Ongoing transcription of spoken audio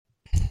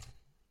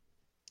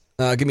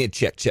Give me a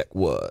check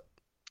what?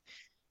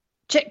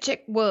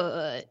 Check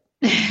what?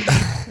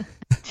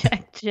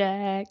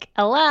 Check.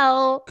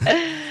 Hello.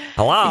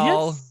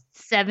 Hello. It's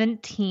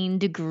 17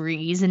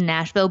 degrees in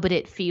Nashville, but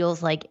it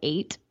feels like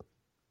 8.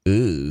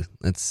 Ooh,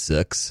 that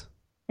sucks.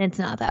 It's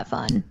not that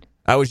fun.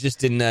 I was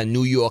just in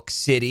New York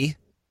City,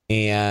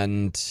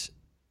 and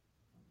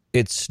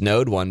it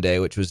snowed one day,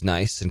 which was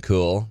nice and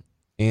cool.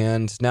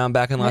 And now I'm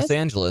back in Los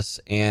Angeles,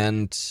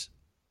 and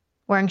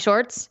Wearing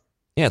shorts?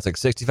 yeah, it's like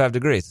 65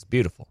 degrees. It's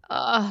beautiful.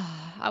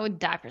 I would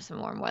die for some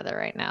warm weather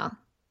right now.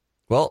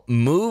 Well,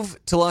 move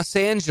to Los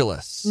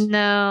Angeles.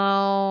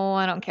 No,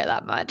 I don't care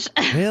that much.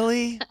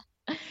 Really?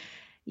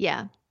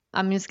 Yeah.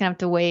 I'm just going to have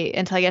to wait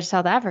until I get to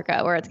South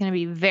Africa, where it's going to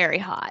be very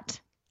hot.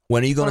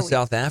 When are you going to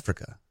South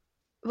Africa?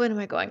 When am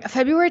I going?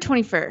 February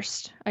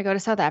 21st. I go to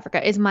South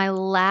Africa. It's my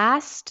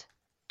last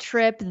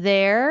trip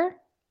there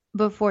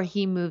before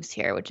he moves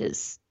here, which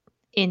is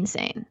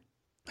insane.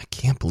 I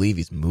can't believe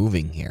he's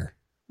moving here.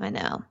 I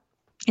know.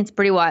 It's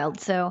pretty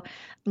wild. So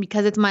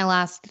because it's my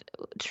last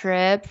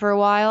trip for a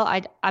while,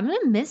 I'm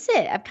going to miss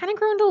it. I've kind of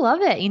grown to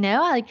love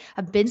it.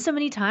 I've been so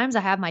many times.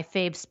 I have my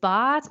fave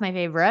spots, my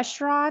fave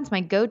restaurants,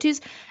 my go-tos.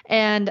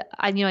 And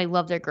I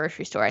love their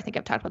grocery store. I think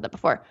I've talked about that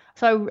before.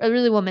 So I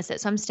really will miss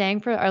it. So I'm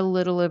staying for a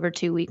little over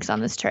 2 weeks on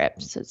this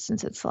trip,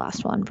 since it's the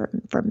last one for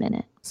a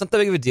minute. It's not that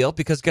big of a deal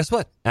because guess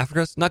what?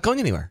 Africa's not going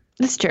anywhere.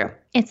 That's true.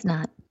 It's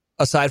not.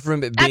 Aside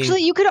from it being...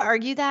 Actually, you could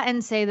argue that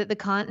and say that the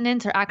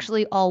continents are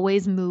actually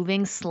always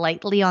moving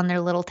slightly on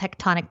their little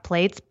tectonic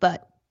plates,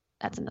 but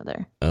that's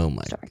another story.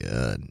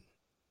 God.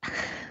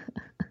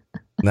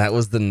 That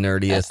was the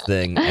nerdiest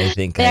thing I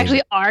think. They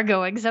actually are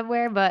going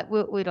somewhere, but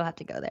we don't have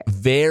to go there.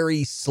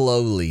 Very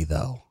slowly,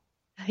 though.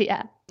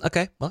 Yeah.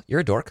 Okay, well,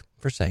 you're a dork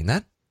for saying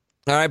that.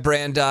 All right,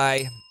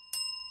 Brandi.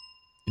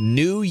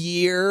 New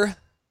year,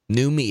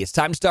 new me. It's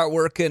time to start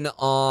working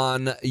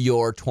on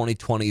your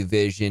 2020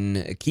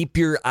 vision. Keep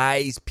your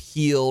eyes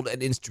peeled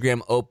and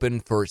Instagram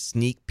open for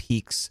sneak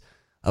peeks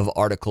of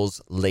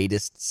Article's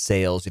latest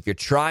sales. If you're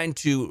trying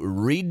to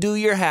redo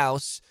your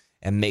house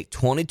and make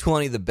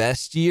 2020 the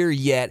best year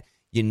yet,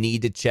 you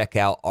need to check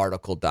out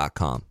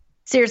Article.com.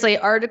 Seriously,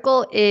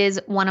 Article is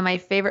one of my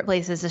favorite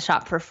places to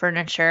shop for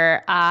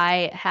furniture.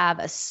 I have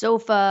a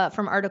sofa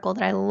from Article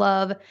that I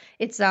love.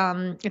 It's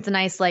a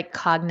nice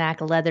cognac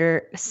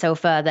leather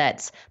sofa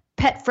that's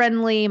pet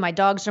friendly. My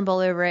dogs jump all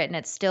over it and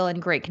it's still in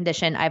great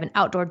condition. I have an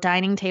outdoor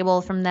dining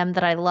table from them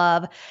that I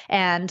love.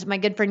 And my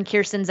good friend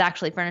Kirsten's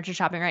actually furniture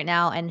shopping right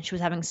now. And she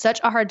was having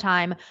such a hard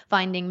time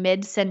finding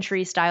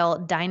mid-century style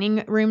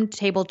dining room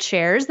table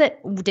chairs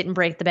that didn't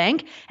break the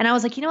bank. And I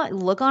was like, you know what?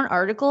 Look on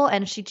Article.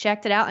 And she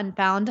checked it out and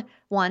found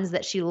ones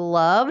that she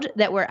loved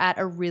that were at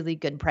a really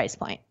good price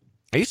point.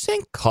 Are you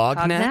saying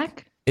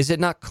cognac? Is it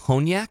not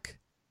cognac?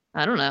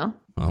 I don't know.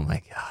 Oh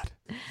my God.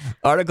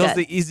 Article's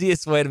the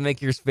easiest way to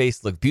make your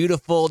space look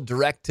beautiful.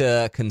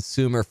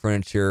 Direct-to-consumer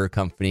furniture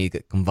company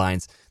that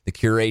combines the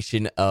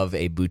curation of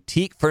a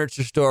boutique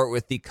furniture store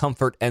with the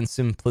comfort and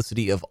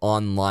simplicity of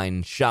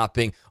online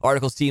shopping.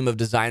 Article's team of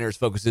designers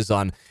focuses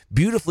on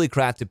beautifully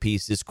crafted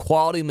pieces,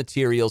 quality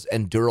materials,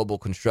 and durable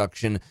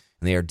construction.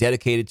 And they are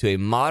dedicated to a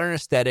modern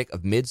aesthetic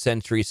of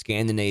mid-century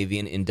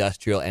Scandinavian,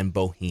 industrial, and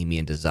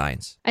bohemian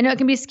designs. I know it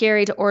can be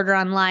scary to order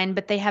online,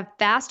 but they have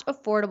fast,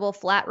 affordable,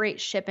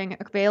 flat-rate shipping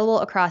available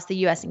across the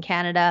U.S. and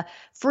Canada,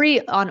 free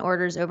on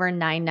orders over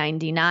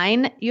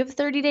 $9.99. You have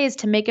 30 days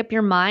to make up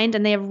your mind,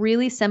 and they have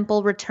really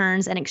simple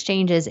returns and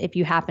exchanges if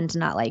you happen to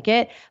not like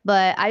it.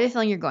 But I have a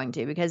feeling you're going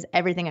to, because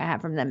everything I have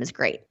from them is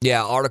great.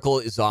 Yeah, Article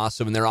is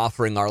awesome, and they're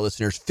offering our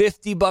listeners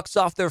 $50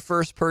 off their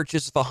first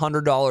purchase of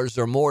 $100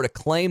 or more. To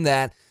claim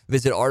that,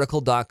 visit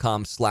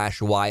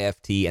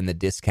article.com/YFT and the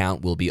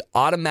discount will be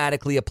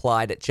automatically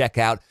applied at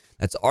checkout.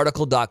 That's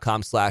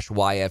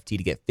article.com/YFT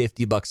to get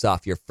 $50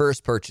 off your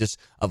first purchase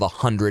of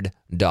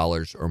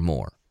 $100 or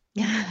more.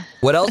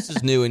 What else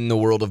is new in the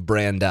world of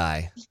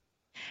Brandi?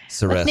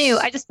 What's new?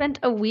 I just spent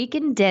a week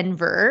in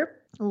Denver.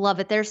 Love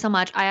it there so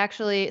much. I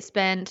actually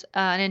spent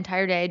an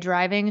entire day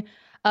driving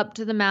up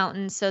to the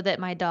mountains so that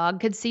my dog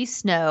could see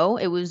snow.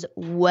 It was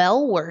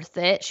well worth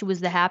it. She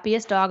was the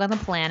happiest dog on the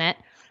planet.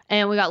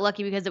 And we got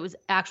lucky because it was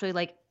actually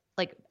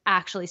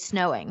actually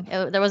snowing.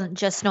 There wasn't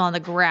just snow on the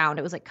ground.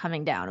 It was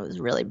coming down. It was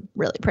really,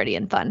 really pretty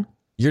and fun.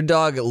 Your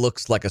dog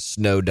looks like a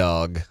snow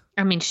dog.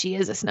 I mean, she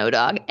is a snow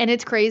dog. And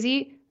it's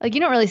crazy. You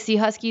don't really see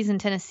huskies in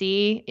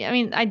Tennessee. I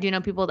mean, I do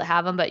know people that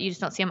have them, but you just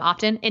don't see them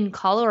often. In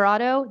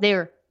Colorado,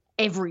 they're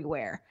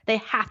everywhere. They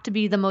have to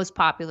be the most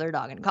popular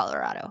dog in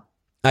Colorado.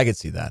 I could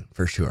see that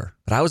for sure.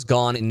 But I was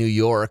gone in New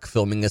York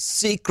filming a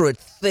secret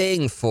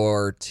thing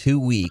for 2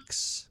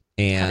 weeks.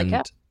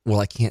 And well,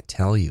 I can't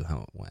tell you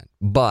how it went,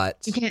 but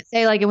you can't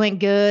say it went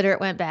good or it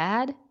went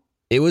bad.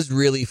 It was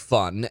really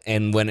fun.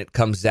 And when it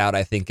comes out,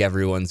 I think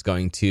everyone's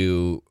going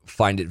to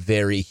find it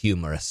very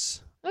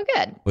humorous. Oh,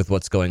 good. With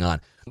what's going on.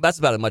 That's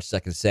about as much as I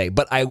can say.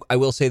 But I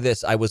will say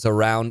this. I was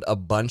around a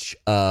bunch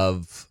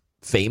of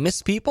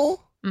famous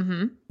people.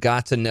 Mm-hmm.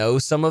 Got to know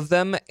some of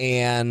them.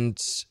 And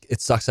it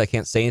sucks I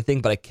can't say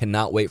anything, but I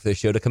cannot wait for the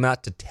show to come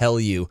out to tell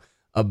you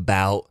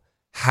about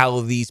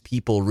how these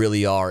people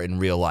really are in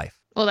real life.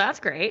 Well, that's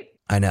great.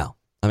 I know.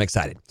 I'm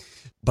excited.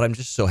 But I'm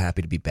just so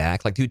happy to be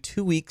back. Like, dude,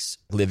 2 weeks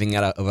living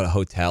at a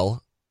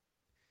hotel,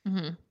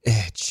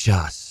 it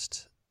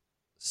just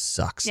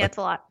sucks. Yeah, like, it's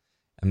a lot.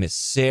 I miss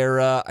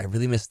Sarah. I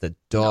really miss the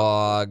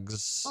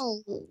dogs,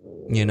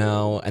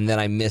 and then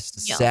I missed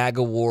SAG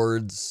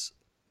Awards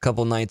a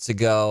couple nights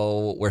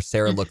ago where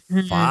Sarah looked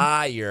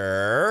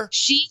fire.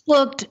 She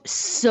looked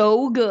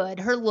so good.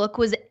 Her look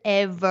was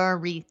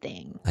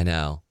everything. I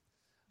know.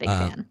 Big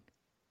fan.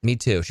 Me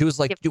too. She was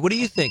like, dude, what do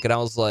you think? And I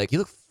was like, you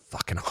look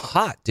fucking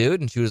hot,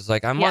 dude. And she was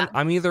like,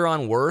 I'm either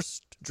on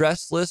worst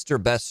dress list or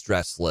best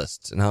dress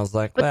list. And I was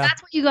like, but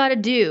that's what you got to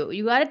do.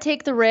 You got to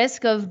take the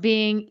risk of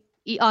being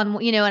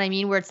on, you know what I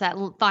mean? Where it's that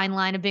fine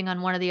line of being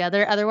on one or the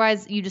other.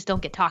 Otherwise, you just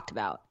don't get talked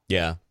about.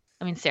 Yeah.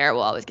 I mean, Sarah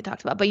will always get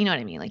talked about, but you know what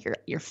I mean? Like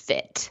you're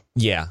fit.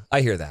 Yeah,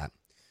 I hear that.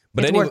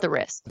 But it's worth the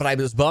risk. But I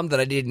was bummed that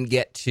I didn't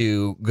get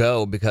to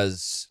go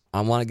because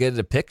I want to get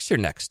a picture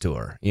next to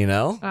her, you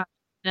know?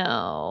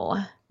 No.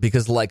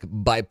 Because like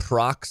by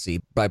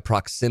proxy, by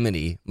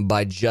proximity,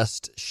 by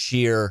just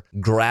sheer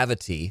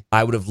gravity,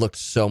 I would have looked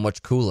so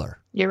much cooler.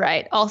 You're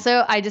right.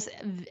 Also, I just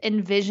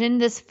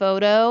envisioned this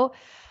photo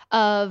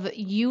of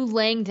you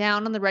laying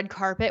down on the red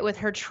carpet with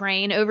her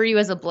train over you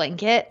as a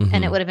blanket,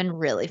 and it would have been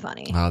really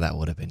funny. Oh, that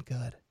would have been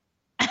good.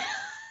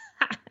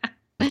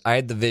 I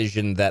had the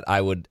vision that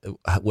I would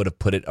have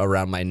put it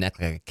around my neck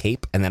like a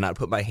cape, and then I'd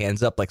put my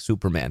hands up like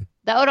Superman.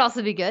 That would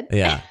also be good.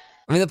 Yeah.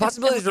 I mean, the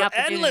possibilities are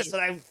endless,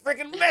 and I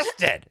freaking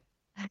missed it.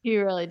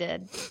 You really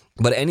did.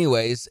 But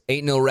anyways,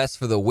 ain't no rest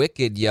for the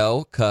wicked,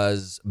 yo,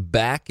 because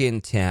back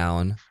in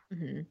town.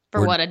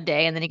 For what, a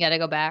day, and then you got to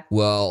go back?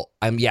 Well,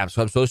 so I'm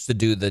supposed to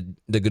do the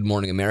Good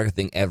Morning America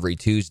thing every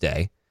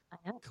Tuesday,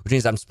 which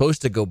means I'm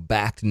supposed to go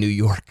back to New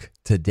York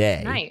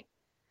today. Right.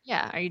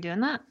 Yeah, are you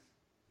doing that?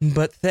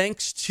 But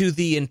thanks to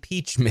the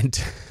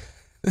impeachment...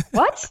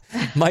 What?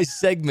 My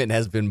segment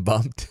has been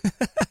bumped.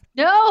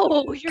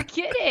 No, you're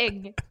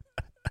kidding.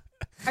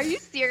 Are you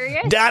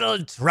serious?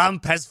 Donald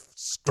Trump has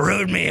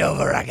screwed me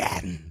over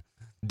again.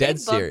 Dead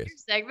serious. Your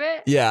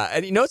segment? Yeah,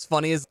 and you know what's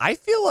funny is I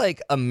feel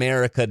like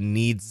America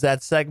needs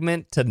that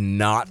segment to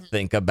not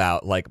think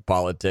about like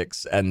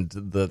politics and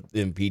the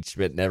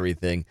impeachment and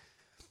everything.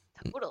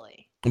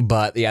 Totally.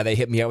 But yeah, they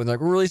hit me up with like,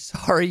 we're really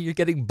sorry you're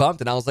getting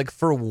bumped. And I was like,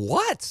 for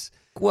what?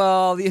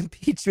 Well, the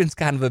impeachment's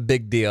kind of a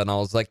big deal. And I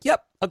was like,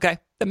 yep, okay,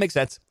 that makes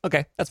sense.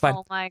 Okay, that's fine.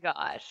 Oh my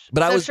gosh.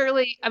 But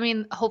surely, I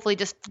mean, hopefully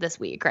just this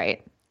week,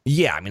 right?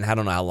 Yeah, I mean, I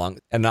don't know how long,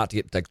 and not to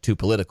get like too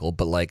political,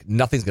 but like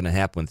nothing's going to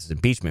happen with this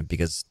impeachment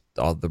because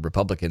all the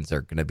Republicans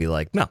are going to be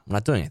like, no, I'm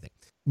not doing anything.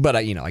 But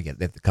I get it,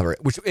 they have to cover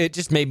it, which it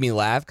just made me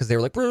laugh because they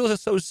were like, we're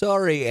so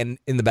sorry. And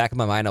in the back of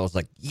my mind, I was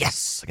like,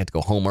 yes, I get to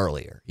go home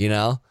earlier, you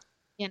know?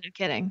 Yeah, no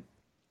kidding.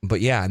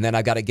 But yeah, and then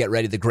I got to get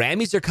ready. The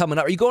Grammys are coming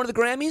up. Are you going to the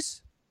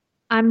Grammys?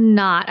 I'm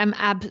not. I'm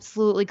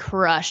absolutely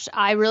crushed.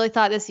 I really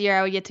thought this year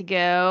I would get to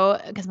go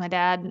because my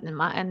dad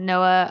and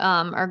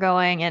Noah are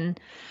going, and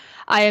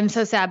I am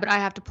so sad, but I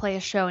have to play a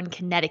show in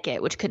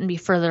Connecticut, which couldn't be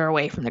further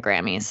away from the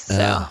Grammys.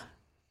 So,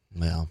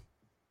 well,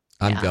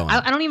 I'm going.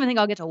 I don't even think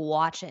I'll get to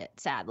watch it,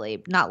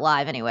 sadly. Not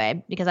live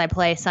anyway, because I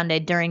play Sunday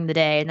during the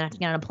day, and then I have to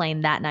get on a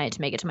plane that night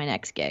to make it to my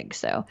next gig.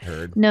 So,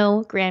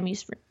 no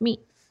Grammys for me.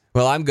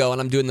 Well, I'm going.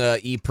 I'm doing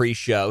the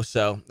pre-show,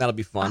 so that'll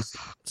be fun.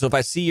 So if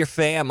I see your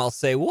fam, I'll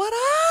say, what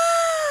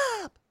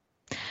up?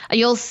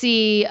 You'll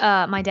see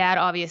my dad,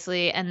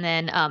 obviously, and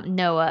then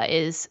Noah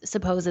is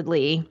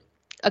supposedly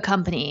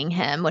accompanying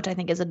him, which I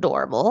think is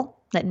adorable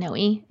that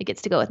Noe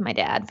gets to go with my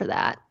dad for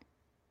that.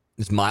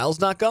 Is Miles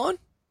not going?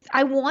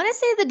 I want to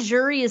say the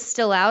jury is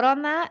still out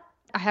on that.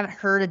 I haven't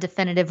heard a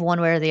definitive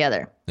one way or the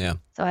other. Yeah.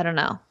 So I don't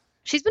know.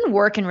 She's been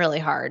working really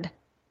hard.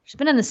 She's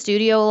been in the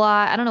studio a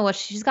lot. I don't know what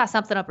she's got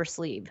something up her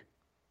sleeve.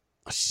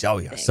 Oh,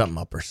 yeah, something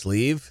up her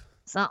sleeve.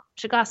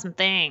 She got some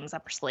things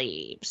up her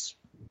sleeves.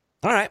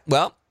 All right.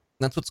 Well,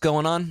 that's what's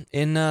going on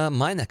in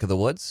my neck of the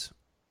woods.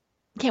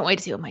 Can't wait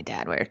to see what my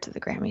dad wears to the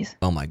Grammys.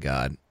 Oh my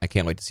God. I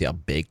can't wait to see how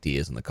baked he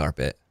is on the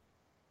carpet.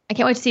 I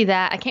can't wait to see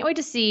that. I can't wait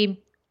to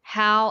see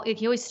how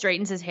he always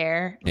straightens his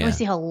hair. I want to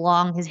see how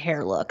long his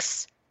hair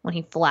looks when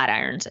he flat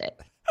irons it.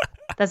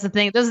 That's the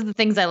thing. Those are the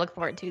things I look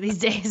forward to these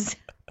days.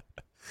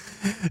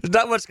 There's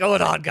not much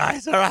going on,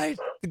 guys. All right.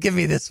 Give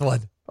me this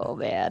one. Oh,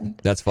 man.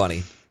 That's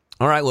funny.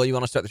 All right. Well, you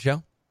want to start the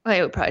show?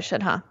 Oh, we probably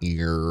should, huh?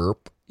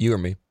 Yerp. You or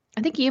me?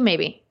 I think you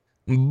maybe.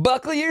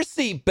 Buckle your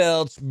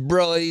seatbelts,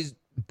 bros.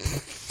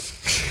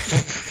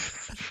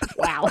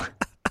 Wow.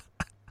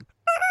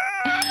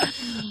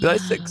 Did I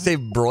say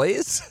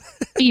broys?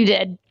 You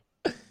did.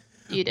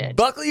 You did.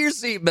 Buckle your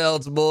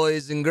seatbelts,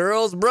 boys and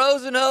girls,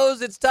 bros and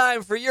hoes. It's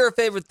time for Your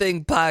Favorite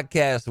Thing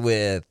podcast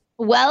with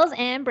Wells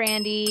and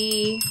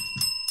Brandy.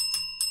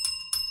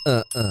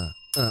 All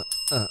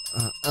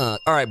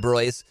right,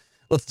 broys.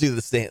 Let's do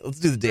this thing. Let's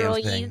do the damn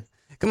thing.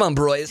 Come on,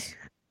 broys.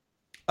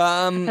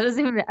 I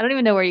don't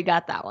even know where you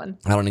got that one.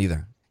 I don't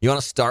either. You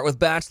want to start with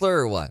Bachelor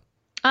or what?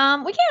 We can.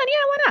 Yeah,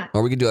 why not?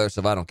 Or we can do other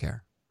stuff. I don't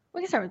care.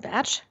 We can start with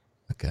Batch.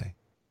 Okay.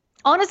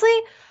 Honestly,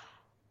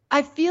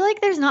 I feel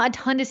like there's not a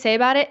ton to say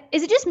about it.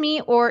 Is it just me,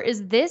 or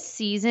is this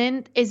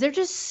season, is there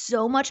just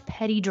so much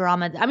petty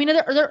drama? I mean,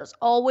 there's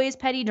always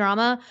petty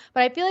drama,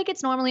 but I feel like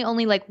it's normally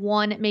only like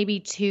one, maybe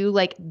two,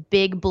 like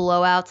big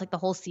blowouts, like the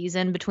whole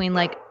season between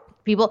like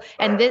people.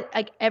 And this,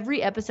 like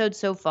every episode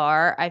so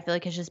far, I feel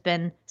like has just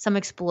been some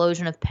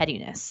explosion of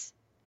pettiness.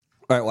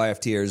 All right,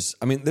 YFTers.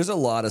 I mean, there's a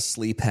lot of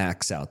sleep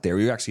hacks out there.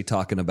 We were actually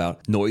talking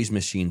about noise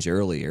machines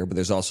earlier, but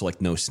there's also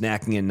like no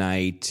snacking at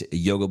night,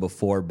 yoga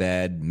before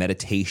bed,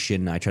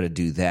 meditation. I try to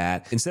do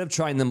that. Instead of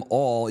trying them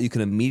all, you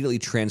can immediately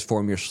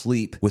transform your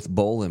sleep with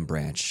Boll and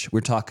Branch. We're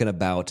talking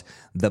about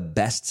the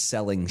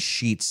best-selling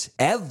sheets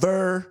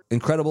ever.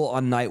 Incredible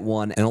on night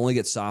one and only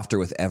get softer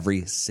with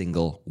every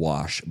single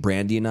wash.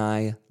 Brandy and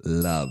I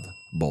love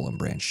Boll and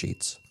Branch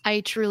sheets.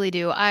 I truly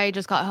do. I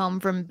just got home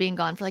from being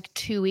gone for like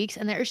 2 weeks,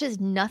 and there's just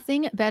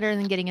nothing better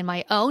than getting in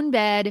my own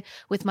bed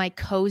with my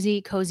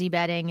cozy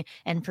bedding.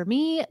 And for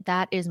me,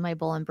 that is my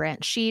Boll and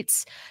Branch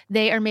sheets.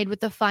 They are made with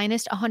the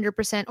finest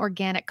 100%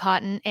 organic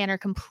cotton and are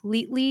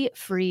completely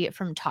free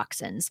from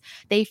toxins.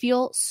 They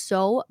feel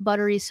so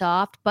buttery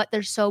soft, but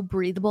they're so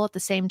breathable at the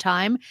same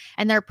time.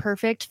 And they're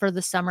perfect for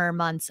the summer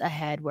months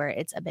ahead where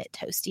it's a bit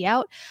toasty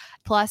out.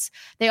 Plus,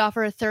 they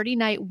offer a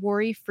 30-night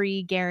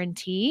worry-free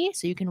guarantee,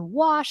 so you can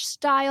wash,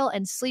 style,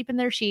 and sleep in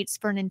their sheets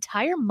for an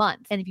entire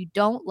month. And if you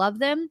don't love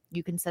them,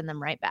 you can send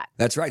them right back.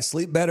 That's right.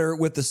 Sleep better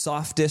with the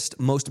softest,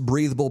 most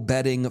breathable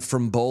bedding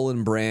from Boll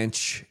and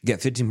Branch. Get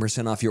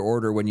 15% off your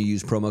order when you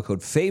use promo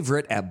code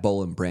FAVORITE at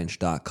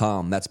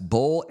bollandbranch.com. That's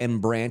Boll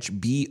and Branch,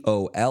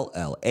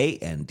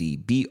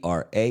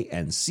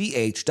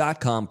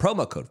 BOLLANDBRANCH.com.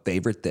 Promo code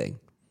favorite thing.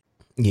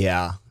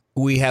 Yeah.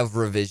 We have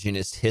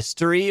revisionist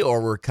history,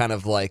 or we're kind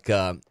of like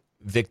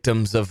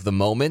victims of the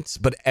moment,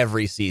 but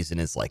every season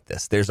is like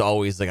this. There's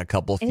always like a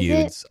couple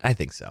feuds. I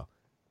think so.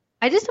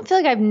 I just feel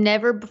like I've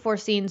never before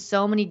seen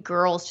so many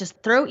girls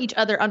just throw each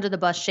other under the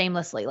bus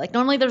shamelessly. Like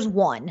normally there's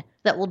one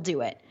that will do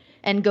it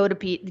and go to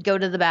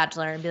the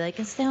Bachelor and be like,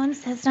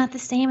 so-and-so's not the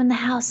same in the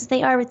house as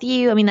they are with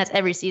you. I mean, that's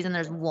every season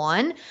there's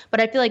one, but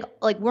I feel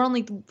like we're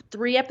only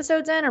 3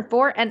 episodes in or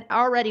 4, and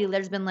already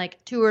there's been like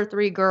 2 or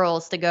 3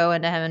 girls to go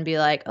into him and be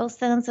like, oh,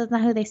 so-and-so's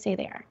not who they say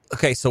they are.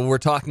 Okay, so we're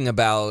talking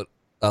about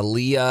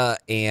Aaliyah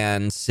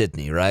and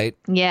Sydney, right?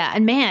 Yeah,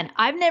 and man,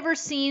 I've never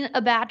seen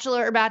a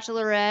Bachelor or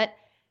Bachelorette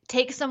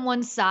take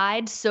someone's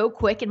side so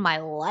quick in my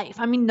life.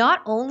 I mean,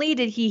 not only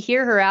did he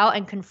hear her out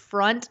and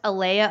confront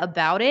Alea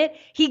about it,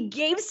 he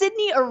gave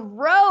Sydney a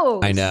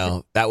rose. I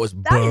know. That was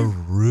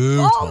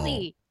brutal.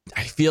 Ballsy.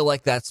 I feel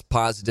like that's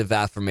positive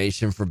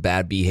affirmation for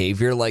bad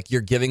behavior. Like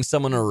you're giving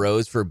someone a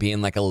rose for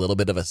being like a little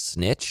bit of a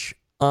snitch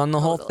on the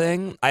whole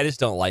thing. I just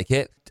don't like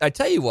it. I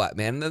tell you what,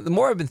 man, the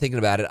more I've been thinking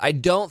about it, I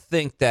don't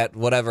think that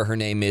whatever her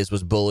name is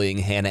was bullying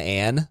Hannah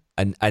Ann.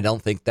 I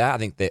don't think that. I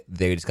think that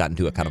they just got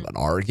into a kind of an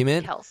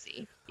argument.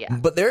 Kelsey. Yeah.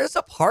 But there is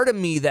a part of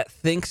me that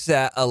thinks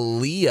that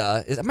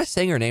Aaliyah, am I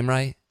saying her name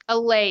right?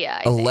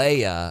 Alea.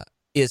 Alea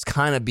is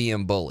kind of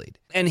being bullied.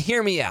 And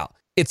hear me out.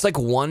 It's like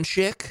one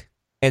chick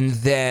and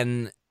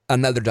then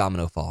another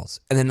domino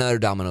falls and then another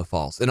domino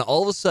falls. And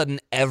all of a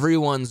sudden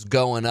everyone's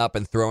going up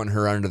and throwing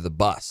her under the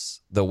bus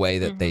the way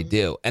that they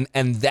do.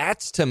 And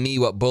that's to me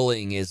what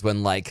bullying is,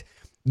 when like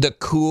the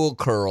cool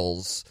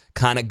girls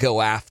kind of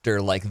go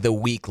after like the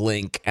weak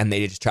link and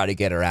they just try to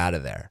get her out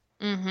of there.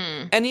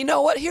 Mm-hmm. And you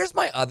know what? Here's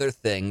my other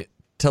thing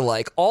to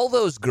like all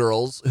those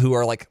girls who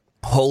are like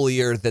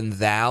holier than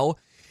thou.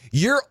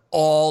 You're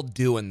all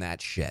doing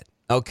that shit,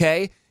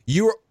 okay?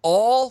 You're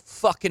all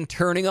fucking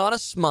turning on a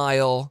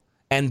smile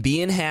and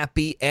being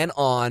happy and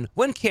on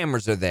when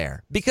cameras are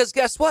there. Because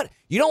guess what?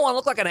 You don't want to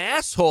look like an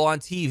asshole on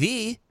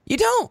TV. You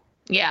don't.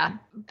 Yeah.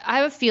 I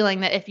have a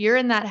feeling that if you're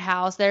in that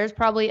house, there's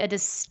probably a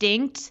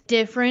distinct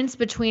difference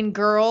between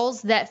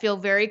girls that feel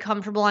very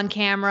comfortable on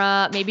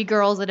camera, maybe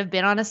girls that have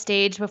been on a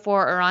stage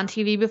before or on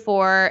TV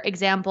before,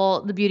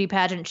 example, the beauty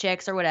pageant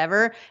chicks or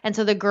whatever. And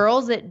so the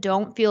girls that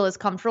don't feel as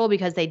comfortable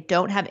because they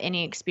don't have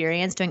any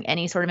experience doing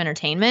any sort of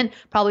entertainment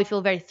probably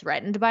feel very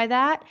threatened by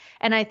that.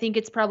 And I think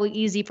it's probably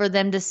easy for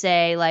them to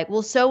say like,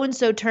 well,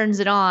 so-and-so turns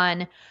it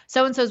on.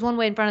 So-and-so's one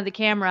way in front of the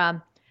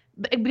camera.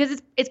 Because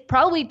it's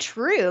probably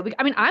true.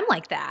 I mean, I'm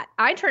like that.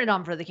 I turn it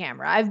on for the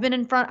camera. I've been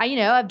in front,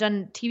 I've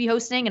done TV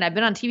hosting and I've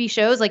been on TV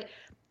shows. Like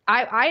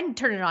I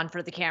turn it on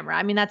for the camera.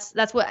 I mean, that's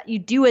what you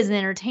do as an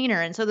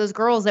entertainer. And so those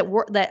girls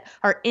that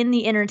are in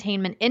the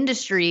entertainment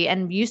industry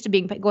and used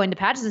to going to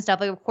pageants and stuff,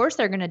 like, of course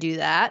they're going to do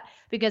that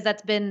because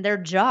that's been their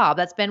job.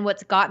 That's been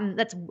that's gotten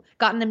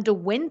them to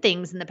win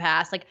things in the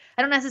past. Like,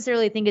 I don't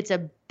necessarily think it's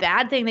a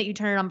bad thing that you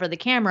turn it on for the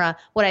camera.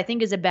 What I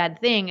think is a bad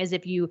thing is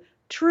if you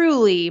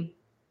truly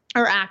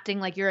are acting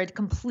like you're a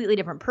completely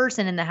different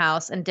person in the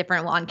house and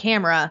different on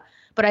camera.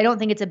 But I don't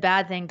think it's a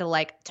bad thing to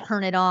like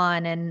turn it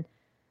on and,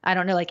 I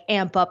don't know, like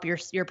amp up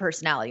your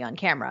personality on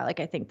camera. Like,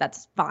 I think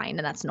that's fine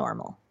and that's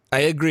normal. I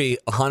agree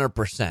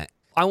 100%.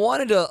 I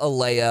wanted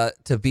Alea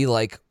to be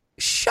like,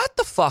 shut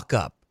the fuck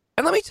up.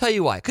 And let me tell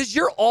you why. Because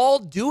you're all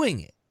doing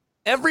it.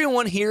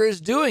 Everyone here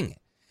is doing it.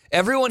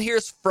 Everyone here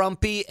is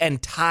frumpy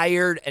and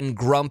tired and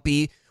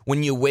grumpy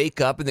when you wake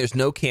up and there's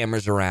no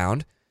cameras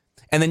around.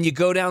 And then you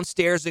go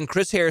downstairs and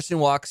Chris Harrison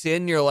walks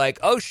in. You're like,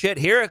 oh, shit,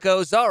 here it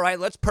goes. All right,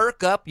 let's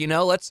perk up.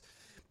 Let's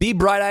be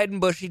bright-eyed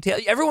and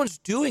bushy-tailed. Everyone's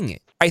doing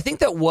it. I think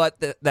that what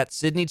that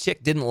Sydney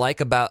chick didn't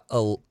like about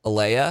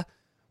Alea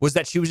was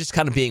that she was just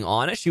kind of being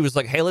honest. She was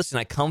like, hey, listen,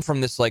 I come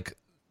from this, like,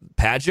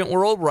 pageant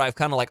world where I've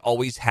kind of, like,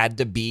 always had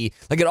to be...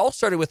 Like, it all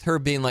started with her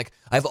being like,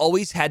 I've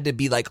always had to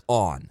be, like,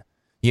 on,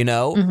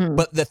 Mm-hmm.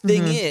 But the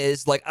thing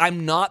is, like,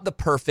 I'm not the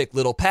perfect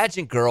little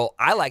pageant girl.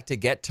 I like to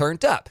get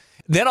turned up.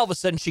 Then all of a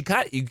sudden, you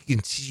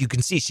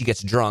can see she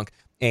gets drunk.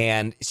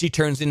 And she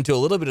turns into a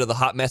little bit of the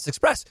Hot Mess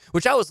Express,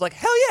 which I was like,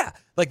 hell yeah.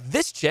 Like,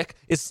 this chick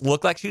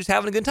looked like she was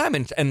having a good time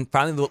and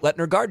finally letting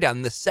her guard down.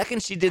 And the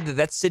second she did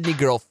that Sydney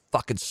girl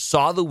fucking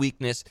saw the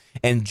weakness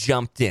and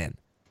jumped in.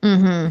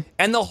 Mm-hmm.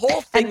 And the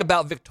whole thing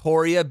about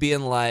Victoria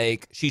being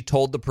like, she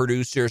told the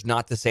producers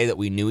not to say that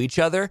we knew each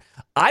other,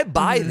 I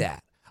buy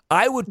that.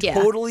 I would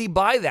totally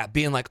buy that,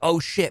 being like, oh,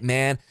 shit,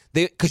 man.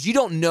 Because you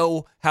don't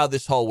know how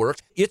this all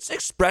works. It's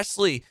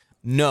expressly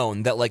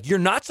known that, like, you're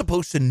not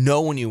supposed to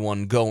know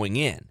anyone going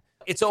in.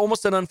 It's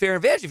almost an unfair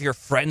advantage if you're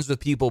friends with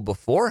people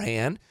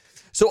beforehand.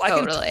 So I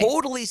can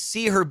totally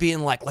see her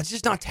being like, let's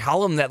just not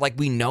tell them that, like,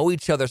 we know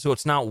each other so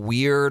it's not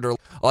weird or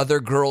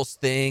other girls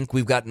think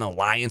we've got an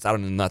alliance. I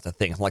don't know, that's a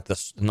thing. It's like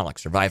this, not like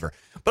Survivor.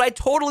 But I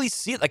totally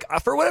see it. Like,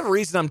 for whatever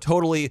reason, I'm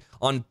totally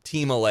on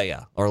Team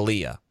Alea or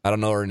Leah. I don't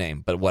know her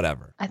name, but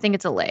whatever. I think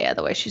it's Alea,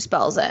 the way she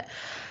spells it.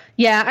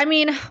 Yeah, I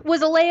mean,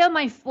 was Alea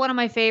one of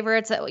my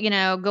favorites?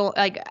 Go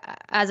like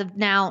as of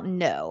now,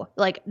 no.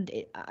 Like,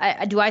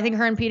 do I think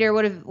her and Peter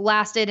would have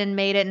lasted and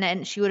made it,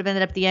 and she would have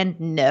ended up at the end?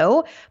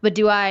 No. But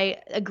do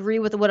I agree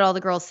with what all the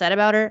girls said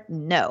about her?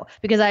 No,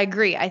 because I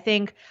agree. I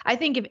think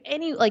if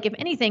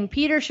anything,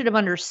 Peter should have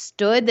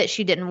understood that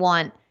she didn't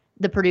want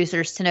the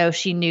producers to know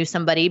she knew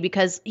somebody,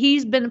 because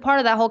he's been part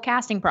of that whole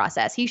casting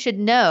process. He should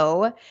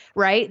know,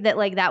 right, that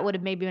like that would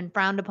have maybe been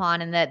frowned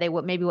upon and that they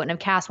maybe wouldn't have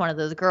cast one of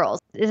those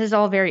girls. This is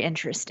all very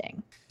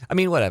interesting. I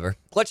mean, whatever.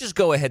 Let's just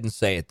go ahead and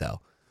say it,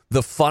 though.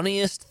 The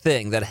funniest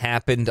thing that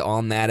happened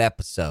on that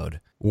episode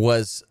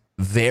was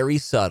very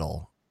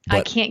subtle.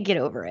 I can't get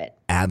over it.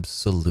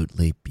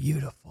 Absolutely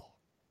beautiful.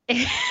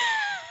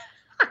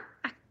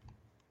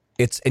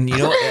 And you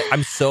know,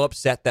 I'm so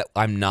upset that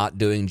I'm not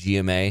doing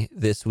GMA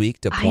this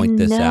week to point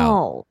this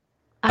out.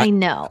 I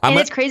know. And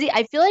it's crazy.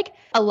 I feel like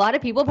a lot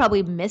of people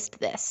probably missed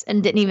this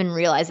and didn't even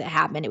realize it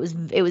happened.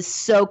 It was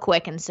so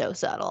quick and so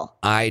subtle.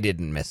 I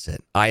didn't miss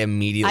it. I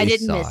immediately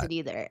didn't miss it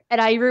either.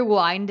 And I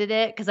rewinded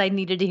it because I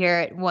needed to hear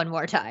it one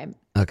more time.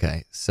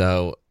 Okay.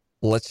 So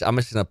I'm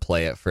just going to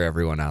play it for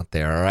everyone out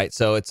there. All right.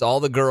 So it's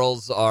all the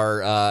girls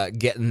are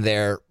getting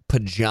their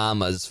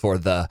pajamas for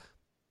the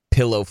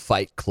Pillow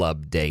Fight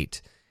Club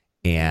date.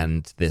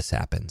 And this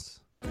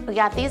happens. We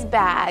got these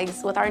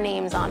bags with our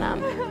names on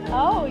them.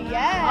 Oh,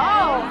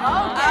 yeah.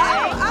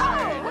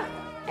 Oh,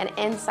 okay. And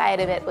inside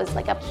of it was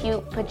like a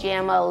cute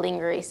pajama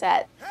linger-y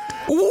set.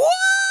 What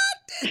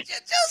did you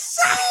just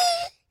say?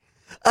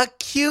 A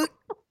cute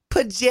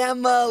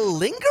pajama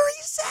linger-y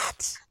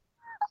set?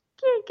 I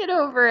can't get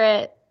over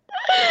it.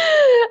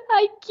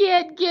 I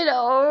can't get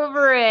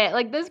over it.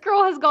 Like, this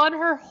girl has gone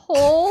her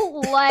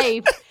whole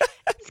life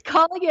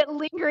calling it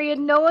lingerie,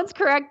 and no one's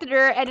corrected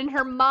her. And in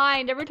her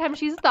mind, every time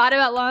she's thought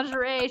about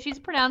lingerie, she's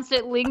pronounced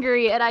it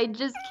lingerie, and I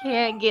just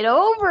can't get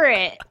over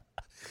it.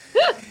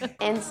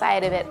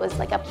 Inside of it was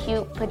like a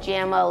cute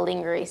pajama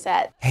linger-y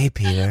set. Hey,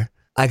 Peter,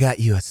 I got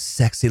you a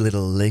sexy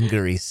little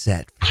lingerie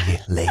set for you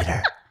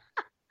later.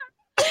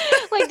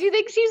 Like, do you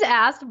think she's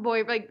asked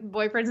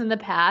boyfriends in the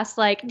past,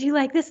 like, do you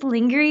like this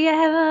lingerie I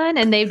have on?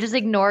 And they've just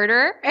ignored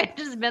her and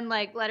just been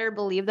like, let her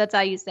believe that's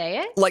how you say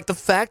it? Like, the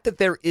fact that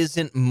there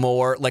isn't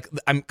more, like,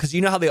 because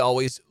you know how they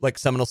always, like,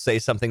 someone will say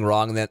something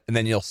wrong and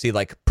then you'll see,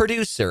 like,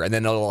 producer, and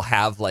then it'll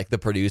have, like, the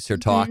producer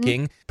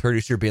talking,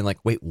 producer being like,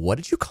 wait, what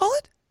did you call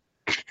it?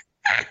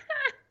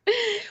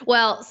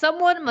 Well,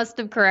 someone must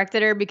have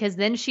corrected her, because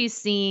then she's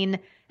seen,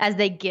 as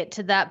they get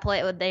to that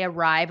place, they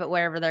arrive at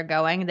wherever they're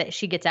going, that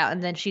she gets out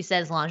and then she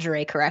says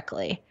lingerie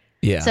correctly.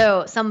 Yeah.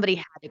 So somebody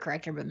had to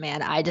correct her, but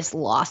man, I just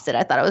lost it.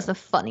 I thought it was the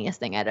funniest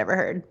thing I'd ever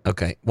heard.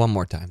 Okay, one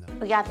more time though.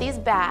 We got these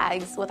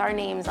bags with our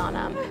names on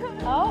them.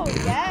 Oh,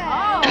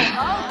 yeah.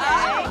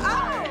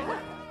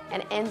 Okay.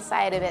 And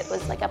inside of it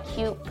was like a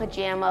cute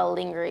pajama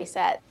linger-y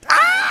set.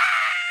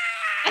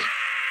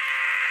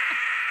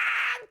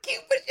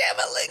 Cute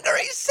pajama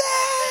lingerie set.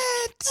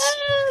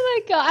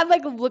 Oh my god, I'm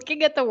like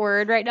looking at the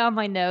word right now in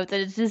my notes,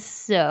 and it's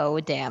just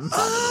so damn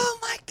funny. Oh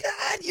my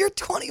god, you're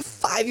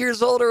 25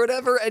 years old or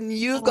whatever, and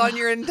you've gone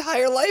your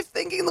entire life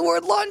thinking the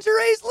word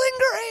lingerie is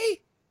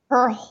lingerie.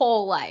 Her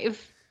whole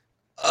life.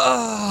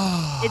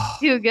 Oh, it's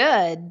too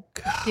good.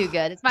 Too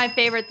good. It's my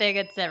favorite thing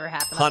that's ever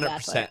happened.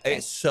 100%.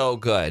 It's so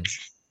good.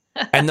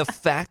 And the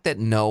fact that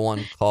no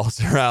one calls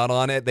her out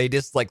on it, they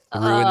just like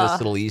threw in this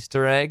little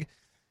Easter egg.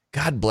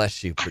 God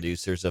bless you,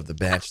 producers of The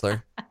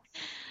Bachelor.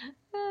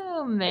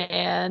 Oh,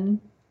 man.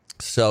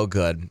 So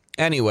good.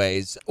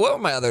 Anyways, what were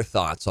my other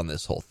thoughts on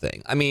this whole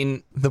thing? I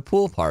mean, the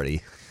pool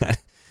party.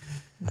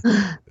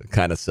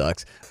 Kind of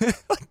sucks.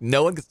 Like,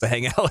 no one gets to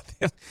hang out with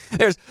him.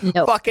 There's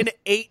Nope. fucking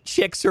 8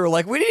 chicks who are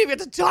like, we didn't even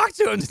get to talk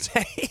to him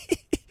today.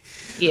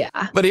 Yeah.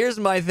 But here's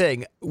my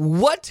thing.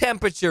 What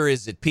temperature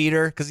is it,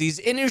 Peter? Because he's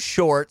in his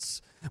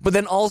shorts, but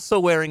then also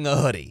wearing a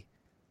hoodie.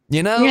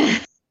 You know?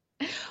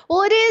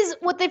 Well, it is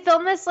what they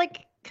filmed this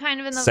like kind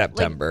of in the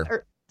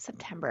September.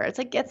 September. It's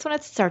like that's when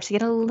it starts to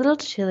get a little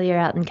chillier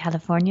out in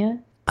California.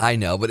 I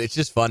know, but it's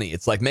just funny.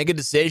 It's like, make a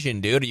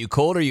decision, dude. Are you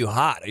cold or are you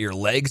hot? Are your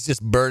legs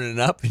just burning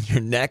up and your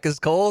neck is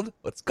cold?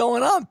 What's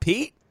going on,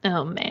 Pete?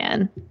 Oh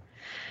man.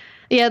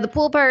 Yeah, the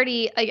pool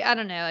party, I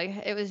don't know.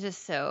 It was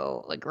just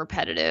so like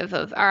repetitive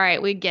of, all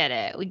right, we get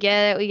it. We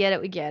get it. We get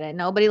it. We get it.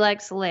 Nobody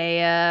likes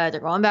Leia.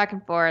 They're going back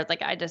and forth.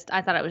 Like I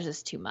thought it was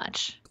just too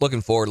much. Looking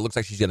forward. It looks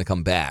like she's going to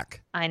come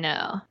back. I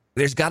know.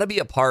 There's got to be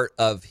a part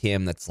of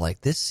him that's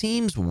like, this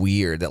seems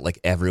weird that like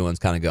everyone's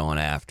kind of going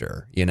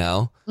after, you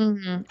know?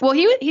 Mm-hmm. Well,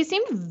 he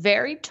seemed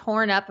very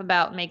torn up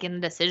about making the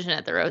decision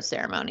at the rose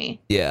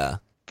ceremony. Yeah.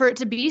 For it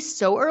to be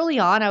so early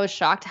on, I was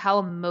shocked how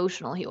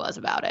emotional he was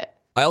about it.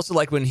 I also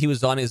like when he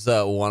was on his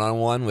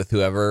one-on-one with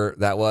whoever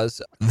that was.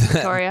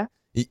 Victoria?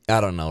 I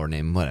don't know her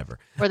name, whatever.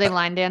 Were they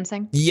line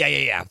dancing?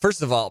 Yeah.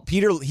 First of all,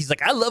 Peter, he's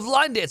like, I love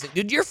line dancing.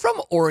 Dude, you're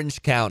from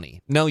Orange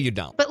County. No, you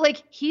don't. But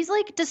like, he's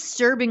like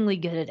disturbingly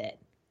good at it.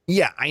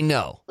 Yeah, I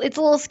know. It's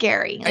a little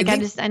scary. Like, I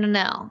don't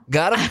know.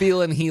 Got a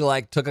feeling he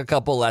like took a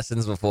couple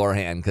lessons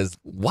beforehand because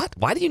what?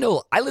 Why do you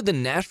know? I lived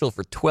in Nashville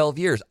for 12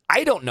 years.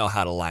 I don't know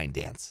how to line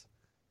dance,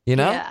 you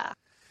know? Yeah.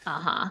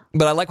 Uh-huh.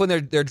 But I like when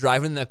they're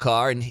driving in the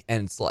car and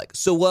it's like,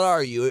 so what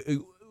are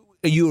you?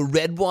 Are you a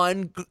red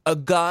wine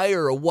guy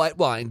or a white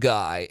wine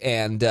guy?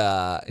 And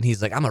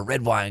he's like, I'm a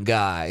red wine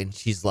guy. And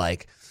she's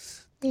like,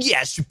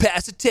 yes, you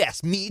passed the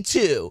test. Me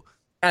too.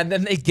 And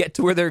then they get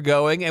to where they're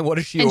going, and what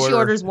does she order? And she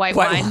orders white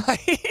wine. wine.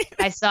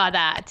 I saw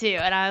that too,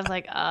 and I was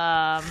like,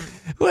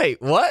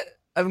 Wait, what?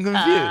 I'm confused.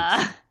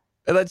 I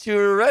thought you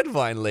were a red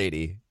wine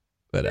lady.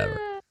 Whatever.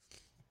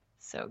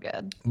 So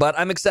good. But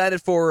I'm excited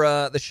for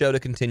the show to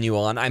continue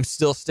on. I'm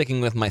still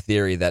sticking with my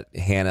theory that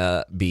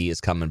Hannah B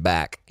is coming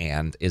back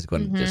and is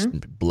going to just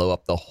blow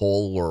up the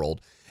whole world.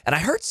 And I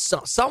heard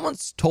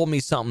someone's told me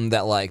something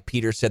that like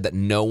Peter said that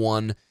no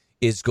one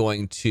is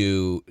going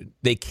to,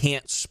 they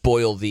can't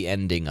spoil the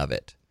ending of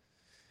it.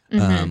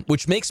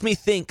 Which makes me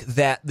think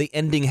that the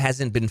ending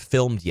hasn't been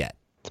filmed yet.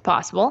 It's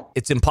possible.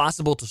 It's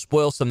impossible to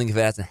spoil something if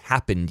it hasn't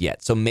happened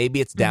yet. So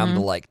maybe it's down to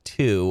like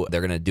 2.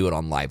 They're going to do it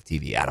on live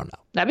TV. I don't know.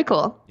 That'd be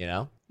cool. You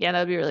know? Yeah, that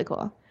would be really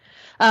cool.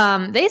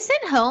 They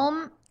sent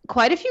home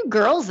quite a few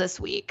girls this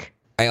week.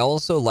 I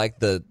also like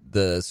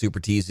the super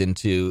tease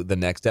into the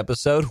next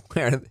episode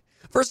where,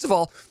 first of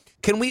all,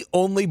 can we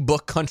only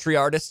book country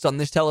artists on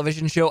this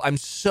television show? I'm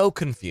so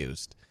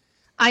confused.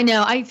 I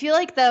know. I feel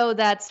like, though,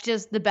 that's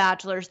just The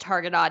Bachelor's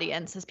target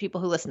audience is people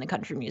who listen to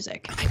country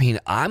music. I mean,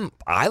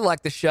 I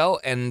like the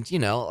show, and, you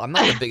know, I'm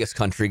not the biggest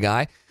country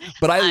guy,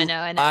 but I know.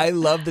 I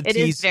love the tease.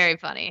 It is very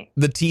funny.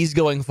 The tease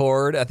going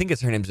forward. I think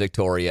her name's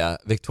Victoria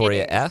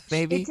F,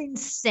 maybe? It's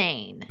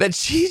insane. That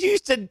she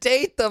used to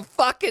date the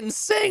fucking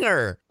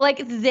singer.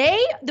 Like,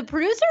 the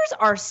producers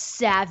are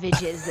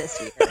savages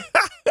this year.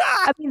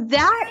 I mean,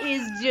 that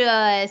is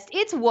just,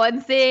 it's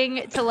one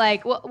thing to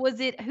like, what was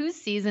it? Whose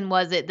season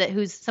was it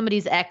that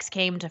somebody's ex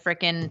came to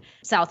frickin'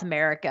 South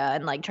America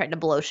and like tried to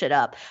blow shit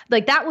up?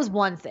 Like that was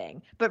one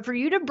thing. But for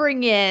you to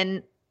bring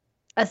in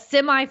a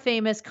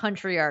semi-famous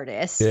country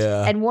artist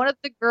and one of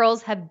the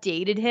girls have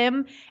dated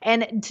him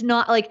and to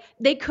not like,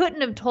 they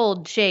couldn't have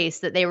told Chase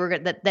that they were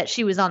that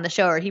she was on the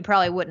show or he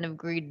probably wouldn't have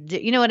agreed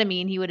to, you know what I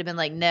mean? He would have been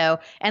like, no.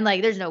 And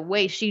like, there's no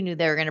way she knew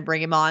they were going to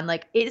bring him on.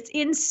 Like it's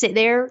insane.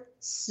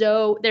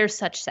 They're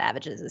such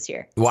savages this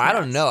year. Well, I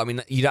don't know. I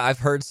mean, you know, I've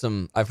heard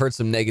some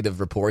negative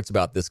reports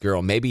about this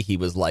girl. Maybe he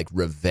was like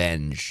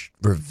revenge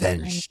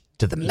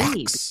to the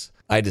max.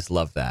 I just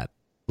love that.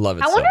 Love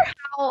it. I wonder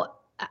how.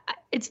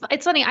 It's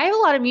funny. I have a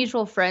lot of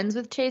mutual friends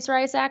with Chase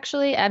Rice.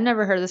 Actually, I've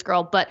never heard of this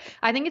girl, but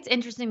I think it's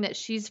interesting that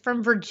she's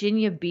from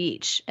Virginia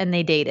Beach and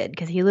they dated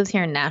because he lives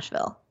here in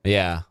Nashville.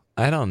 Yeah,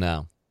 I don't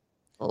know.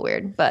 A little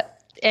weird,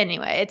 but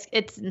anyway,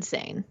 it's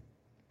insane.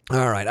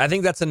 All right, I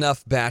think that's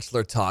enough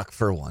Bachelor talk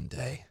for one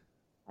day.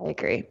 I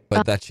agree.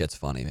 But that shit's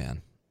funny,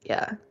 man.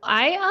 Yeah.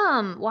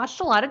 I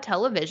watched a lot of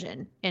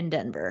television in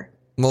Denver.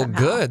 Well, somehow.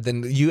 good.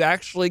 Then you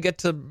actually get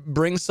to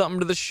bring something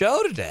to the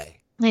show today.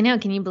 I know.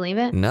 Can you believe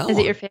it? No. Is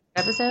it your favorite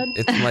episode?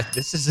 It's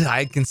like,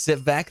 I can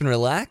sit back and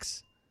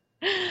relax.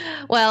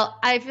 Well,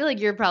 I feel like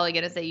you're probably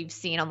going to say you've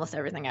seen almost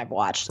everything I've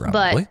watched.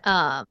 Probably.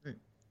 But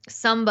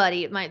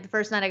the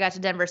first night I got to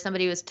Denver,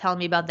 somebody was telling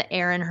me about the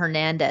Aaron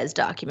Hernandez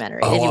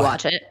documentary. Did you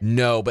watch it?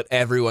 No, but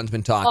everyone's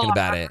been talking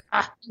about it.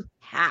 You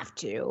have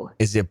to.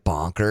 Is it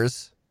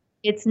bonkers?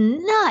 It's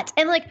nuts.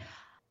 And like,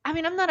 I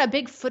mean, I'm not a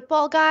big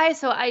football guy,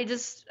 so I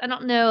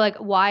don't know like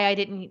why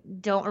I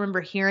don't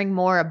remember hearing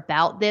more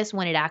about this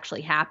when it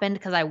actually happened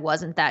because I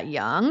wasn't that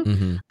young.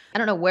 Mm-hmm. I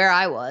don't know where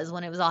I was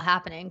when it was all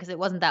happening because it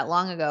wasn't that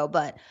long ago,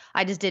 but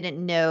I just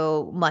didn't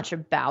know much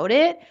about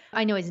it.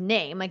 I know his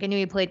name, like I knew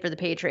he played for the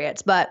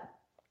Patriots, but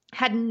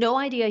had no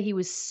idea he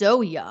was so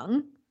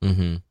young.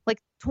 Mm-hmm.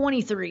 Like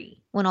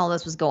 23 when all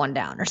this was going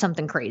down or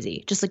something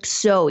crazy, just like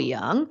so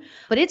young.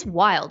 But it's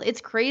wild.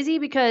 It's crazy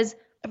because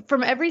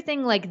from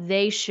everything like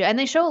they show, and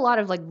they show a lot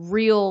of like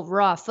real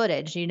raw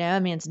footage, you know, I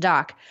mean, it's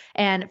doc.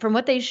 And from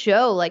what they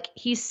show, like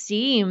he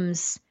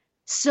seems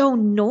so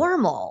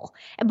normal.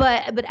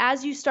 But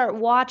as you start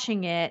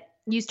watching it,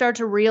 you start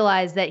to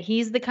realize that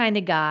he's the kind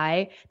of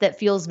guy that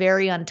feels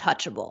very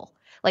untouchable.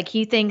 Like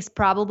he thinks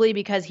probably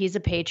because he's a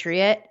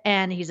Patriot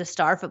and he's a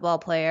star football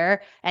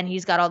player and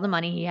he's got all the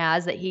money he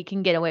has that he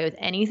can get away with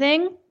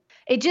anything.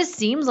 It just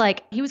seems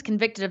like he was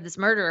convicted of this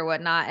murder or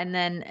whatnot.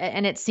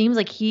 And it seems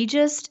like he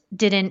just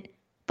didn't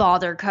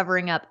bother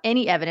covering up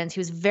any evidence. He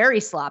was very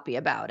sloppy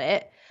about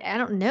it. I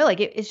don't know. Like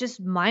it's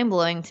just mind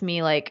blowing to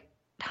me, like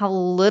how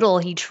little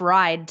he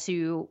tried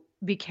to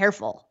be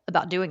careful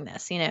about doing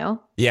this, you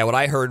know? Yeah, what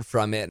I heard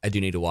from it, I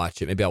do need to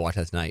watch it. Maybe I'll watch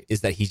it tonight,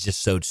 is that he's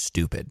just so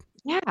stupid.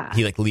 Yeah.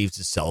 He like leaves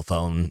his cell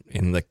phone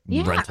in the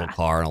rental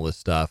car and all this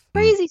stuff.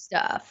 Crazy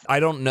stuff. I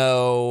don't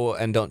know,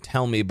 and don't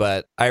tell me,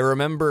 but I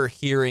remember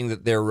hearing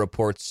that there are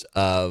reports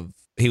of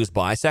he was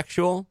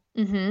bisexual.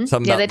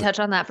 Mm-hmm. Yeah, they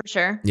touch on that for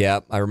sure. Yeah,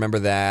 I remember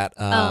that.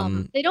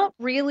 They don't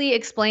really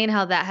explain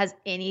how that has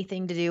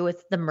anything to do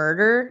with the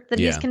murder that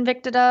he's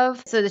convicted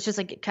of. So it's just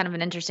like kind of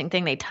an interesting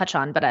thing they touch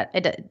on, but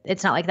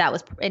it's not like that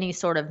was any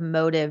sort of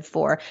motive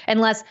for,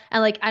 unless,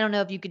 and like, I don't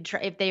know if you could try,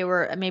 if they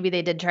were, maybe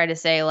they did try to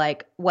say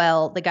like,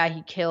 well, the guy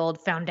he killed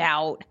found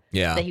out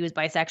that he was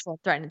bisexual,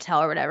 threatened to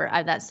tell or whatever.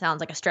 That sounds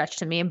like a stretch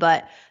to me,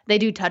 but they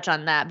do touch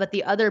on that. But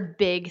the other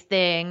big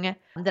thing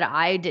that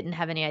I didn't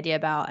have any idea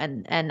about,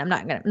 and I'm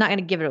not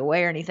gonna give it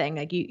away or anything.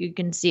 Like you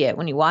can see it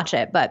when you watch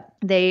it, but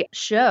they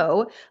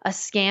show a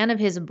scan of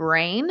his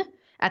brain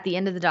at the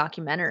end of the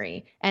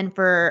documentary. And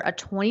for a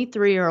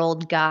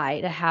 23-year-old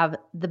guy to have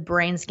the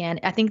brain scan,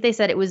 I think they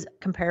said it was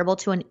comparable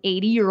to an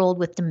 80-year-old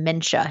with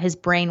dementia. His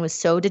brain was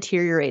so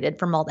deteriorated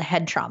from all the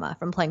head trauma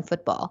from playing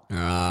football.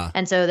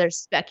 And so there's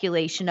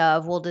speculation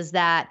of, well, does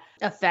that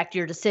affect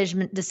your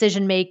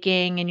decision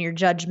making and your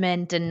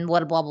judgment and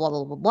blah, blah, blah,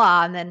 blah, blah,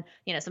 blah. And then,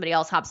 you know, somebody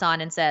else hops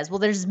on and says, well,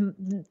 there's